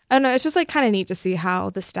I don't know, it's just like kind of neat to see how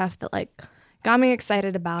the stuff that like got me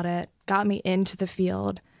excited about it, got me into the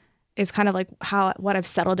field is kind of like what I've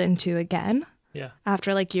settled into again. Yeah.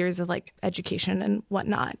 After like years of like education and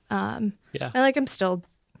whatnot. Yeah. And like I'm still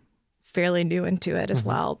fairly new into it as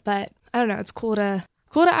well, but I don't know, it's cool to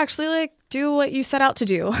actually like do what you set out to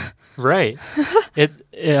do. Right.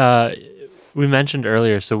 We mentioned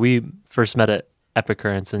earlier, so we first met at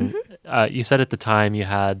Epicurrents, and you said at the time you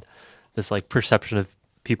had this like perception of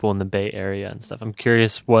people in the Bay Area and stuff. I'm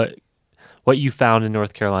curious what you found in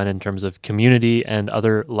North Carolina in terms of community and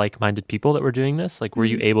other like-minded people that were doing this. Like, were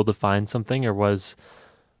you able to find something, or was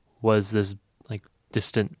this like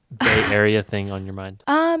distant Bay Area thing on your mind?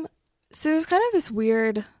 So it was kind of this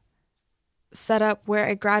weird setup where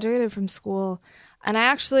I graduated from school, and I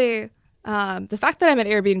actually the fact that I'm at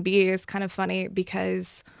Airbnb is kind of funny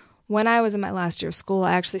because when I was in my last year of school,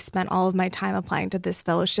 I actually spent all of my time applying to this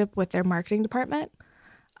fellowship with their marketing department.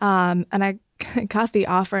 And I got the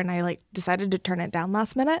offer and I like decided to turn it down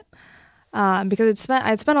last minute because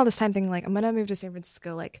I'd spent all this time thinking like, I'm going to move to San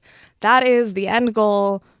Francisco. Like that is the end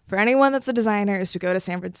goal for anyone that's a designer is to go to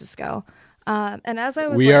San Francisco. And as I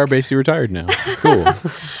was we are basically retired now. Cool.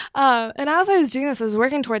 And as I was doing this, I was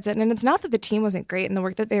working towards it. And it's not that the team wasn't great and the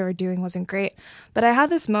work that they were doing wasn't great, but I had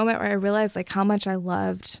this moment where I realized like how much I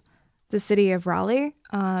loved the city of Raleigh.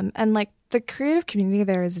 And like the creative community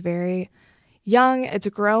there is very young, it's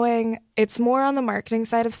growing, it's more on the marketing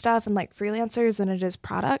side of stuff and like freelancers than it is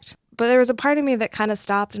product. But there was a part of me that kind of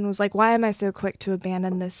stopped and was like, why am I so quick to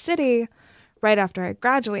abandon this city right after I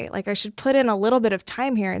graduate? Like I should put in a little bit of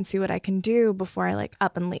time here and see what I can do before I like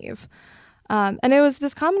up and leave. And it was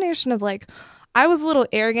this combination of like, I was a little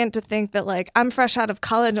arrogant to think that like I'm fresh out of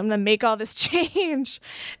college, I'm gonna make all this change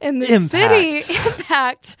in the city.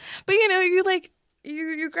 Impact. But you know, you like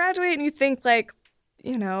you graduate and you think like,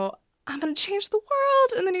 you know, I'm going to change the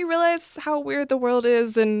world. And then you realize how weird the world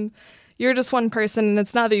is and you're just one person. And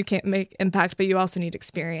it's not that you can't make impact, but you also need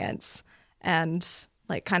experience and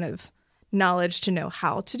like kind of knowledge to know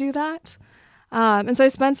how to do that. And so I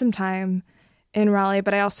spent some time in Raleigh,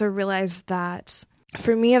 but I also realized that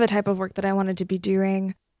for me, the type of work that I wanted to be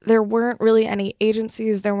doing, there weren't really any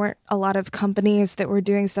agencies. There weren't a lot of companies that were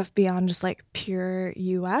doing stuff beyond just like pure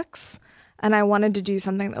UX. And I wanted to do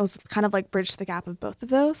something that was kind of like bridge the gap of both of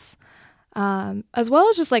those, as well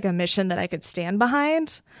as just like a mission that I could stand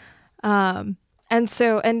behind. And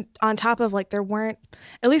on top of like, there weren't,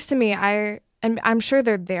 at least to me, I'm sure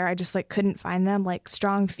they're there. I just like couldn't find them like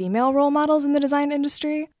strong female role models in the design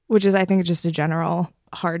industry, which is, I think, just a general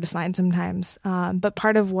hard to find sometimes. But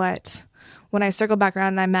part of when I circled back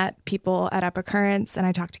around and I met people at Epicurrents and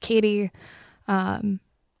I talked to Katie,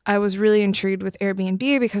 I was really intrigued with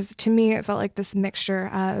Airbnb because to me, it felt like this mixture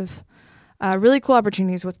of really cool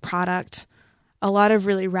opportunities with product, a lot of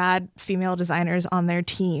really rad female designers on their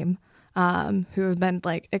team who have been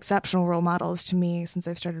like exceptional role models to me since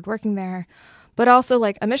I've started working there, but also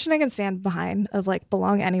like a mission I can stand behind of like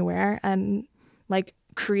belong anywhere and like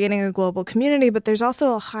creating a global community. But there's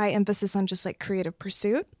also a high emphasis on just like creative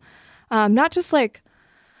pursuit, not just like,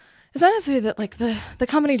 it's not necessarily that like the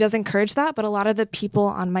company does encourage that, but a lot of the people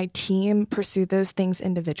on my team pursue those things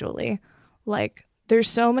individually. Like there's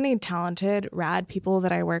so many talented, rad people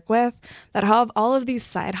that I work with that have all of these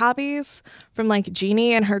side hobbies, from like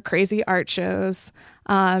Jeannie and her crazy art shows,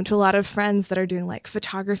 to a lot of friends that are doing like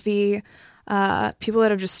photography, people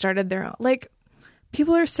that have just started their own, like,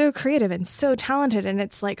 people are so creative and so talented, and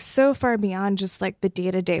it's like so far beyond just like the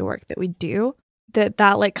day-to-day work that we do that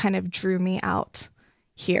like kind of drew me out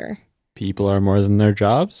here. People are more than their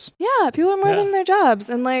jobs. Yeah, people are more than their jobs.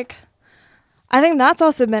 And like, I think that's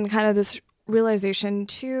also been kind of this realization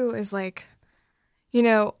too, is like, you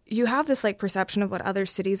know, you have this like perception of what other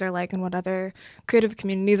cities are like and what other creative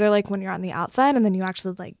communities are like when you're on the outside, and then you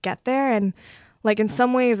actually like get there, and like in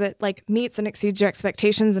some ways it like meets and exceeds your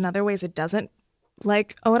expectations, in other ways it doesn't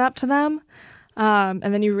like own up to them.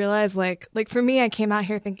 And then you realize like for me, I came out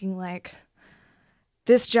here thinking like,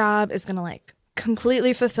 this job is gonna like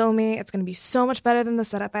completely fulfill me. It's gonna be so much better than the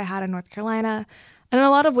setup I had in North Carolina. And in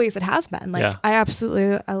a lot of ways it has been. Like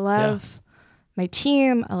I love my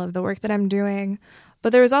team. I love the work that I'm doing.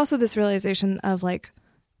 But there was also this realization of like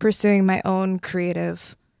pursuing my own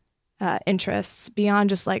creative interests beyond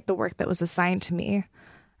just like the work that was assigned to me.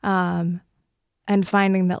 And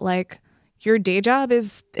finding that like your day job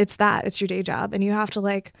it's your day job, and you have to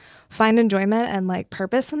like find enjoyment and like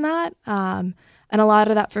purpose in that. And a lot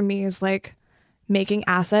of that for me is like making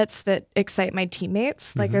assets that excite my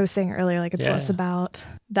teammates. Like I was saying earlier, like it's less about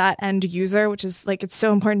that end user, which is like, it's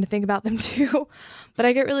so important to think about them too. But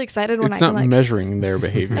I get really excited when it's I can not like measuring their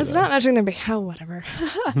behavior. It's not measuring their behavior. Whatever.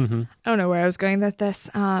 I don't know where I was going with this.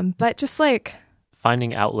 But just like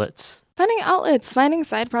finding outlets, finding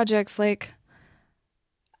side projects. Like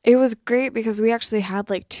it was great because we actually had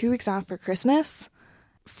like 2 weeks off for Christmas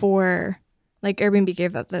for like Airbnb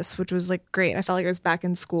gave that this, which was like great. I felt like I was back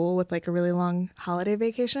in school with like a really long holiday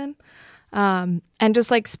vacation. And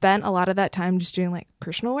just like spent a lot of that time just doing like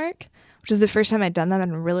personal work, which is the first time I'd done that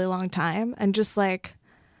in a really long time. And just like,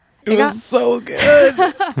 it was so good.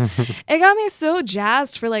 It got me so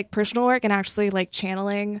jazzed for like personal work and actually like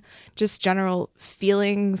channeling just general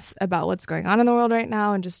feelings about what's going on in the world right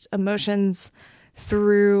now, and just emotions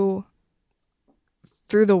through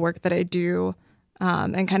the work that I do.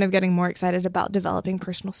 And kind of getting more excited about developing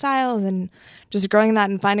personal styles and just growing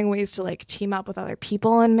that and finding ways to like team up with other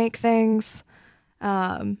people and make things.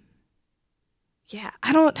 I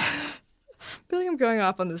don't feel like I'm going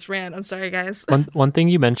off on this rant. I'm sorry, guys. One thing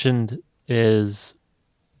you mentioned is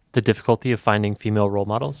the difficulty of finding female role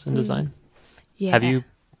models in design. Yeah. Have you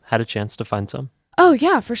had a chance to find some? Oh,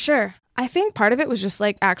 yeah, for sure. I think part of it was just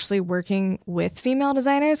like actually working with female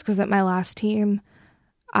designers, because at my last team,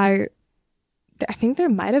 I think there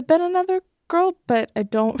might have been another girl, but I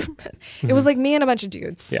don't. It was like me and a bunch of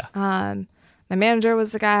dudes. Yeah. My manager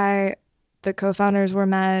was a guy. The co-founders were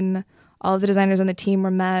men. All of the designers on the team were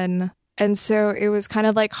men. And so it was kind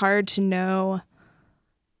of like hard to know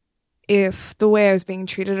if the way I was being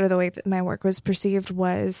treated or the way that my work was perceived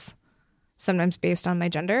was sometimes based on my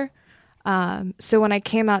gender. So when I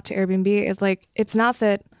came out to Airbnb, it's not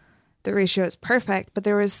that the ratio is perfect, but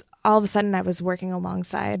there was all of a sudden I was working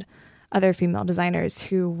alongside other female designers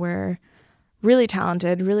who were really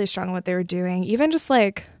talented, really strong in what they were doing. Even just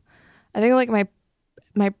like, I think like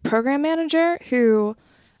my program manager who,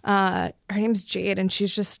 her name's Jade, and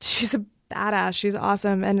she's a badass. She's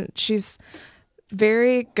awesome. And she's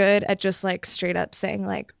very good at just like straight up saying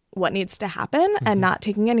like what needs to happen and not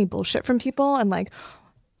taking any bullshit from people. And like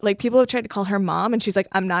people have tried to call her mom, and she's like,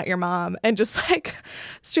 I'm not your mom, and just like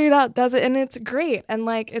straight out does it. And it's great. And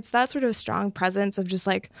like, it's that sort of strong presence of just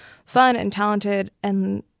like fun and talented,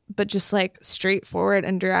 but just like straightforward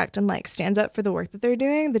and direct, and like stands up for the work that they're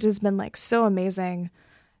doing, that has been like so amazing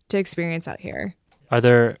to experience out here. Are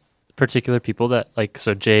there particular people that like,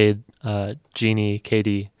 so Jade, Jeannie,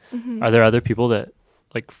 Katie, are there other people that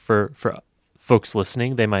like for folks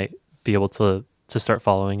listening, they might be able to start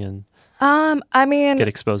following and I mean, get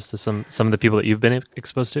exposed to some of the people that you've been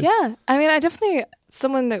exposed to? Yeah. I mean, I definitely,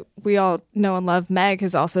 someone that we all know and love, Meg,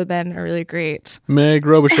 has also been a really great Meg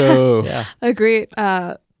Robichaux. Yeah. A great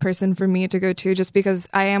person for me to go to, just because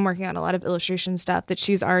I am working on a lot of illustration stuff that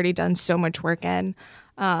she's already done so much work in.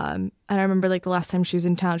 And I remember like the last time she was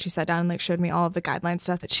in town, she sat down and like showed me all of the guideline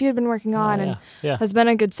stuff that she had been working on, and has been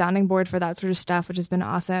a good sounding board for that sort of stuff, which has been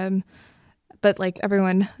awesome. But like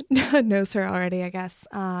everyone knows her already, I guess.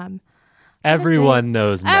 Everyone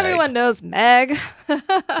knows Meg. Everyone knows Meg.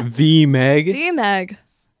 The Meg. The Meg.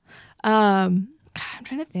 God, I'm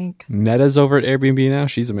trying to think. Netta's over at Airbnb now.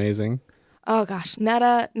 She's amazing. Oh gosh,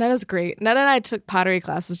 Netta's great. Netta and I took pottery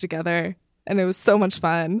classes together, and it was so much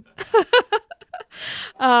fun.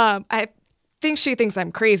 I think she thinks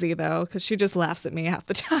I'm crazy though, because she just laughs at me half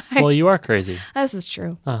the time. Well, you are crazy. This is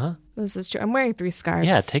true. Uh-huh. This is true. I'm wearing 3 scarves.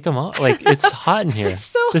 Yeah, take them off. Like, it's hot in here. It's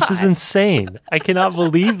so This is hot. insane. I cannot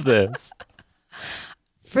believe this.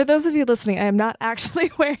 For those of you listening, I am not actually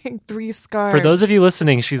wearing 3 scarves. For those of you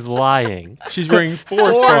listening, she's lying. She's wearing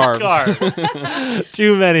 4 scarves.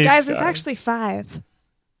 Too many Guys, scarves. there's actually 5.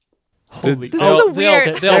 Holy This is a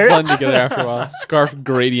weird- They all blend together after a while. Scarf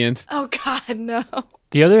gradient. Oh God, no.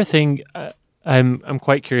 The other thing I'm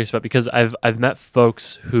quite curious about, because I've met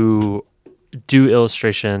folks who do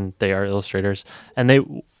illustration, they are illustrators, and they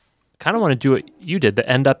kind of want to do what you did, that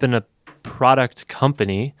end up in a product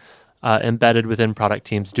company embedded within product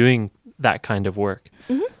teams doing that kind of work.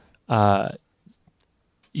 Mm-hmm.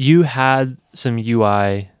 You had some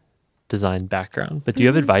UI design background, but do you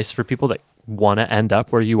have advice for people that want to end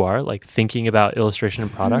up where you are, like thinking about illustration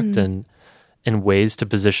and product and ways to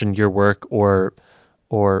position your work or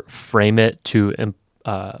frame it to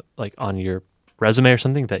like on your resume or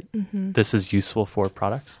something that this is useful for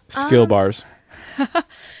products? Skill bars.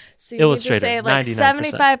 So you Illustrator, need to say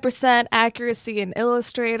like 99%. 75% accuracy in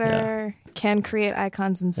Illustrator, can create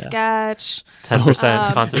icons in Sketch.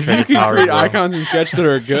 10% concentrated You power. can create Grow. icons in Sketch that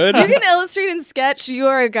are good. You can illustrate in Sketch, you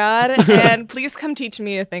are a god, and please come teach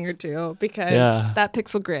me a thing or two because that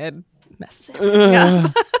pixel grid messes everything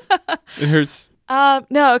up. It hurts.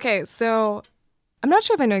 No, okay, so I'm not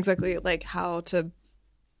sure if I know exactly like how to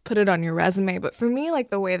put it on your resume, but for me,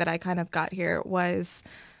 like the way that I kind of got here was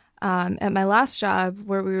at my last job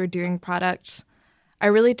where we were doing product, I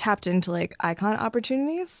really tapped into like icon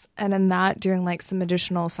opportunities, and in that doing like some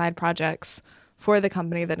additional side projects for the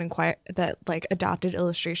company that like adopted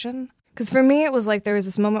illustration. Because for me, it was like there was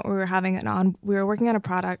this moment where we were working on a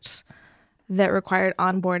product that required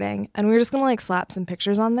onboarding, and we were just gonna like slap some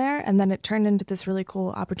pictures on there, and then it turned into this really cool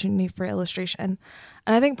opportunity for illustration.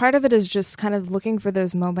 And I think part of it is just kind of looking for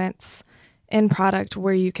those moments in product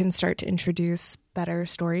where you can start to introduce better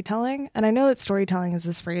storytelling. And I know that storytelling is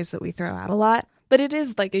this phrase that we throw out a lot, but it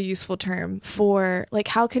is like a useful term for like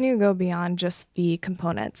how can you go beyond just the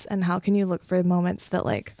components, and how can you look for moments that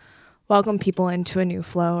like welcome people into a new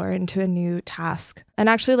flow or into a new task, and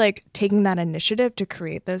actually like taking that initiative to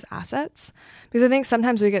create those assets. Because I think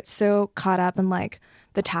sometimes we get so caught up in like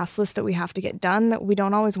the task list that we have to get done that we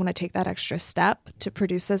don't always want to take that extra step to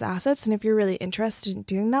produce those assets. And if you're really interested in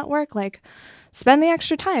doing that work, like spend the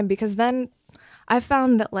extra time, because then I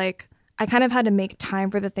found that like I kind of had to make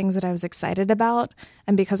time for the things that I was excited about.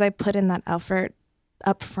 And because I put in that effort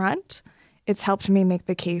up front, it's helped me make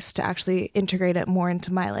the case to actually integrate it more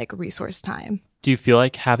into my like resource time. Do you feel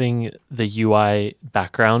like having the UI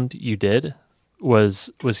background you did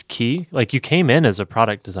was key? Like you came in as a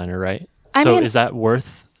product designer, right? I So mean- is that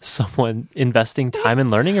worth someone investing time and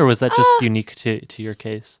learning, or was that just unique to your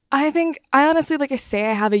case? I think I honestly, like I say,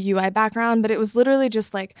 I have a UI background, but it was literally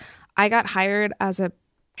just like I got hired as a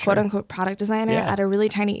quote unquote product designer at a really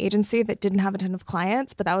tiny agency that didn't have a ton of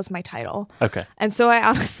clients, but that was my title. Okay. And so I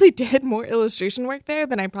honestly did more illustration work there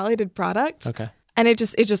than I probably did product. Okay. And it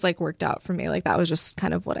just like worked out for me. Like that was just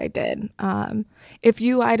kind of what I did. If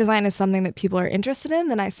UI design is something that people are interested in,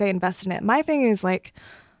 then I say invest in it. My thing is like,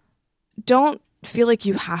 don't feel like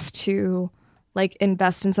you have to like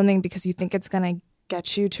invest in something because you think it's going to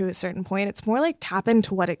get you to a certain point. It's more like tap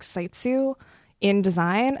into what excites you in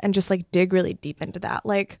design and just like dig really deep into that.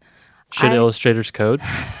 Like, Should illustrators code?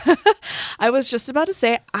 I was just about to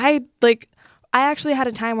say, I actually had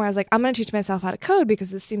a time where I was like, I'm going to teach myself how to code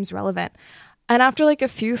because this seems relevant. And after like a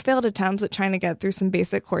few failed attempts at trying to get through some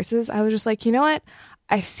basic courses, I was just like, you know what?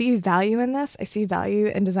 I see value in this. I see value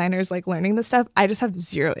in designers like learning this stuff. I just have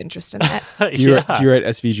zero interest in it. Do you write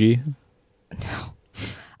SVG?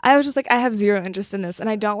 I was just like, I have zero interest in this. And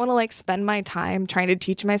I don't want to like spend my time trying to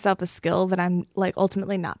teach myself a skill that I'm like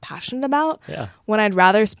ultimately not passionate about. Yeah. When I'd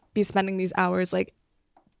rather be spending these hours like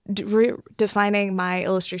defining my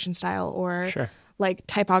illustration style or Sure. like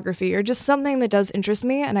typography or just something that does interest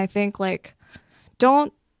me. And I think like,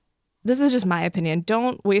 this is just my opinion,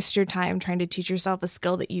 don't waste your time trying to teach yourself a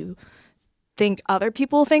skill that you think other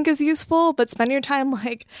people think is useful, but spend your time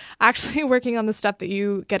like actually working on the stuff that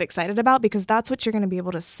you get excited about, because that's what you're going to be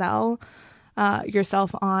able to sell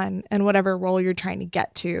yourself on and whatever role you're trying to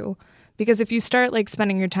get to. Because if you start like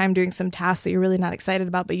spending your time doing some tasks that you're really not excited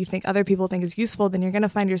about, but you think other people think is useful, then you're going to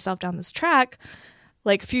find yourself down this track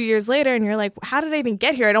like a few years later and you're like, how did I even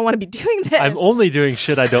get here? I don't want to be doing this. I'm only doing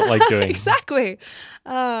shit I don't like doing. Exactly.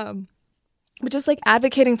 But just like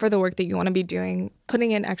advocating for the work that you want to be doing, putting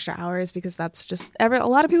in extra hours, because that's just a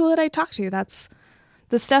lot of people that I talk to, that's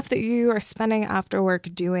the stuff that you are spending after work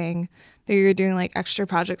doing, that you're doing like extra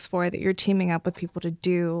projects for, that you're teaming up with people to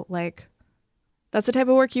do, like that's the type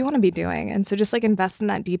of work you want to be doing. And so just like invest in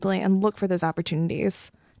that deeply and look for those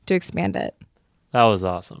opportunities to expand it. That was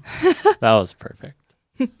awesome. That was perfect.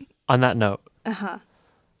 On that note,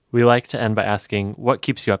 we like to end by asking, what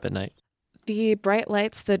keeps you up at night? The bright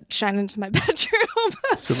lights that shine into my bedroom.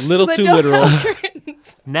 It's a little 'Cause I too don't literal. have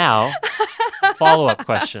curtains. Now, follow-up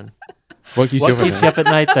question. What keeps What you up? keeps you up at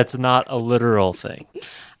night that's not a literal thing?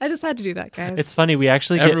 I just had to do that, guys. It's funny. We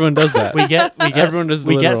actually get Everyone does that. Everyone does the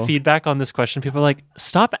we get literal. feedback on this question. People are like,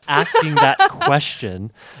 stop asking that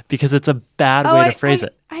question because it's a bad way to phrase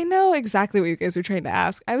it. I know exactly what you guys were trying to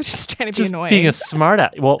ask. I was just trying to be Just annoying. being a smart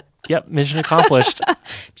ass. Well, yep, mission accomplished.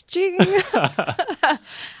 Ching.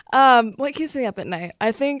 What keeps me up at night?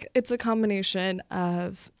 I think it's a combination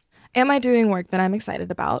of, am I doing work that I'm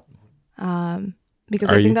excited about? Because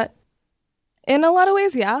Are I you? think that in a lot of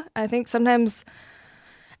ways, yeah. I think sometimes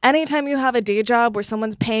anytime you have a day job where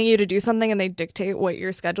someone's paying you to do something and they dictate what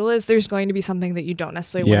your schedule is, there's going to be something that you don't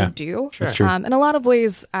necessarily want to do. That's true. In a lot of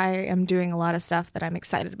ways, I am doing a lot of stuff that I'm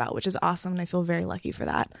excited about, which is awesome. And I feel very lucky for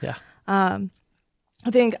that. Yeah.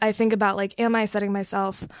 I think about like, am I setting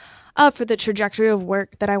myself up for the trajectory of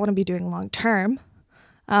work that I want to be doing long term?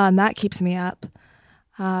 That keeps me up.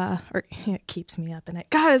 It keeps me up at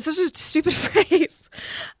night. God, it's such a stupid phrase.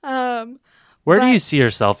 Where do But- you see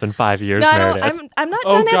yourself in 5 years, No, Meredith? I'm not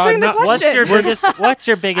Oh, done God, answering the not- question. What's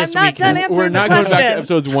your biggest I'm not done weakness? answering We're the not going back to question.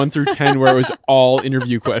 episodes 1 through 10 where it was all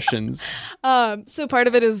interview questions. So part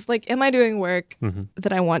of it is like, am I doing work Mm-hmm.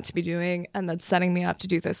 that I want to be doing and that's setting me up to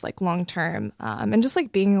do this like long term? And just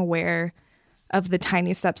like being aware of the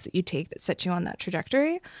tiny steps that you take that set you on that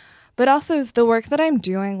trajectory. But also is the work that I'm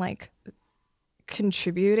doing like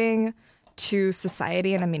contributing to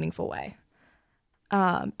society in a meaningful way.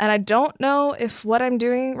 And I don't know if what I'm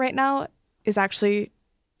doing right now is actually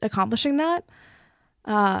accomplishing that.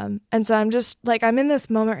 And so I'm just like, I'm in this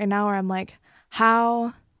moment right now where I'm like,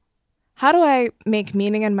 how do I make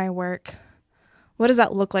meaning in my work? What does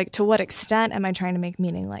that look like? To what extent am I trying to make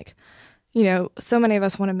meaning? Like, you know, so many of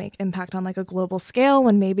us want to make impact on like a global scale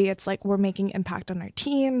when maybe it's like we're making impact on our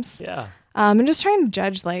teams. Yeah. And just trying to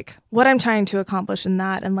judge like what I'm trying to accomplish in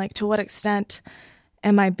that and like to what extent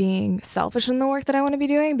am I being selfish in the work that I want to be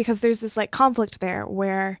doing? Because there's this like conflict there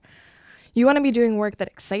where you want to be doing work that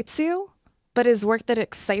excites you, but is work that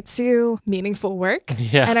excites you meaningful work?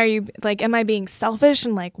 Yeah. And are you like, am I being selfish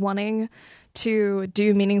and like wanting to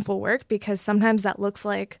do meaningful work? Because sometimes that looks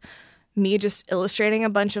like me just illustrating a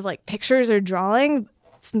bunch of like pictures or drawing.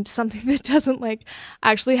 It's something that doesn't like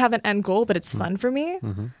actually have an end goal, but it's fun for me.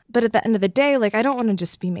 Mm-hmm. But at the end of the day, like I don't want to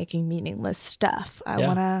just be making meaningless stuff. I Yeah.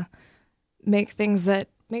 want to make things that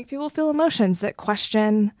make people feel emotions, that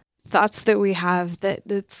question thoughts that we have,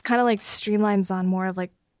 that's kind of like streamlines on more of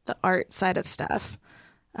like the art side of stuff.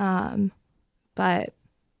 But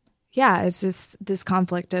yeah, it's just this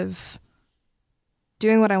conflict of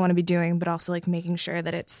doing what I want to be doing, but also like making sure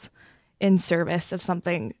that it's in service of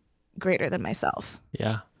something greater than myself.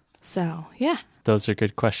 Yeah. So yeah. Those are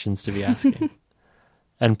good questions to be asking.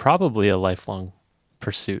 And probably a lifelong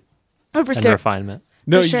pursuit Oh, for and sure. refinement.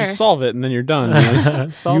 No, For you sure. just solve it and then you're done.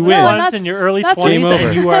 man. Solve You it win. once that's- in your early that's 20s Game over.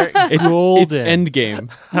 and you are It's golden. end game.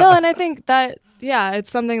 No, and I think that, yeah, it's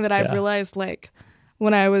something that I've Yeah. realized, like,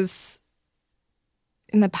 when I was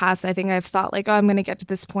in the past, I think I've thought, like, oh, I'm going to get to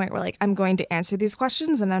this point where, like, I'm going to answer these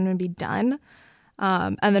questions and I'm going to be done.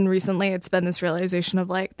 And then recently it's been this realization of,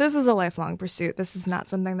 like, this is a lifelong pursuit. This is not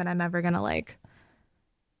something that I'm ever going to, like,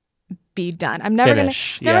 be done. I'm never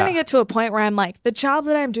Finish, gonna yeah. get to a point where I'm like, the job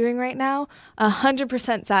that I'm doing right now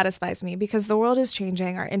 100% satisfies me because the world is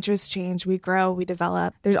changing, our interests change, we grow, we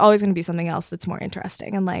develop. There's always gonna be something else that's more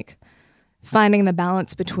interesting, and like finding the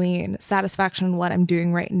balance between satisfaction in what I'm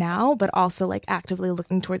doing right now, but also like actively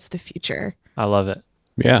looking towards the future. I love it.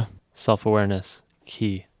 Yeah. Self-awareness,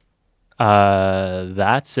 key.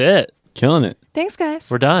 That's it. Killing it. Thanks,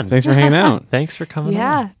 guys. We're done. Thanks for hanging out. Thanks for coming on.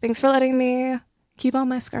 Yeah, thanks for letting me keep all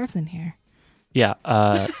my scarves in here. Yeah.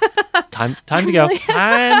 Time to go.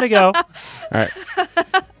 Time to go. All right.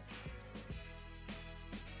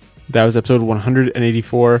 That was episode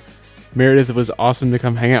 184. Meredith, it was awesome to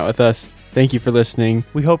come hang out with us. Thank you for listening.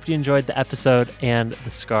 We hope you enjoyed the episode and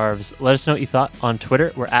the scarves. Let us know what you thought on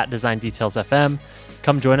Twitter. We're at DesignDetailsFM.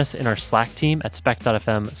 Come join us in our Slack team at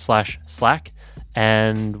spec.fm/Slack.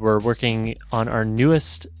 And we're working on our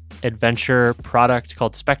newest adventure product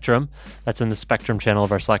called Spectrum. That's in the Spectrum channel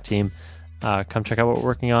of our Slack team. Come check out what we're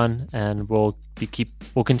working on, and we'll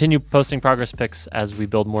continue posting progress pics as we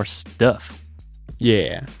build more stuff.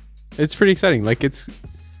 Yeah. It's pretty exciting. Like it's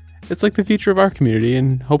like the future of our community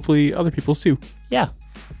and hopefully other people's too. Yeah.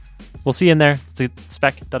 We'll see you in there. It's at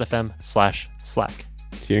spec.fm/Slack.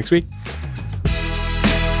 See you next week.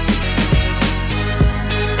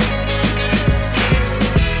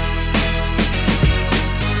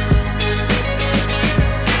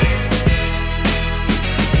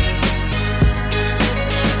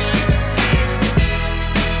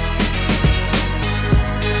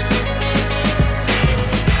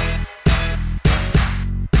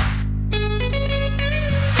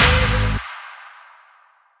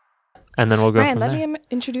 and then we'll go Brian, from let there. me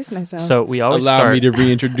introduce myself. So we always Allow start. me to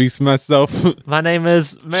reintroduce myself. My name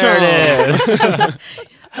is Meredith.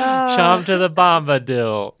 Sham to the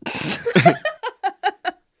Bombadil.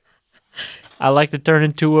 I like to turn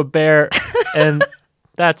into a bear, and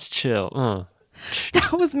that's chill.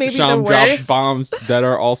 that was maybe Sham the drops worst. bombs that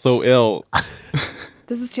are also ill.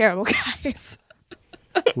 This is terrible, guys.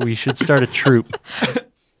 We should start a troupe.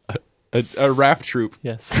 A rap troupe.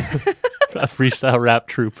 Yes. A freestyle rap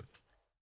troupe.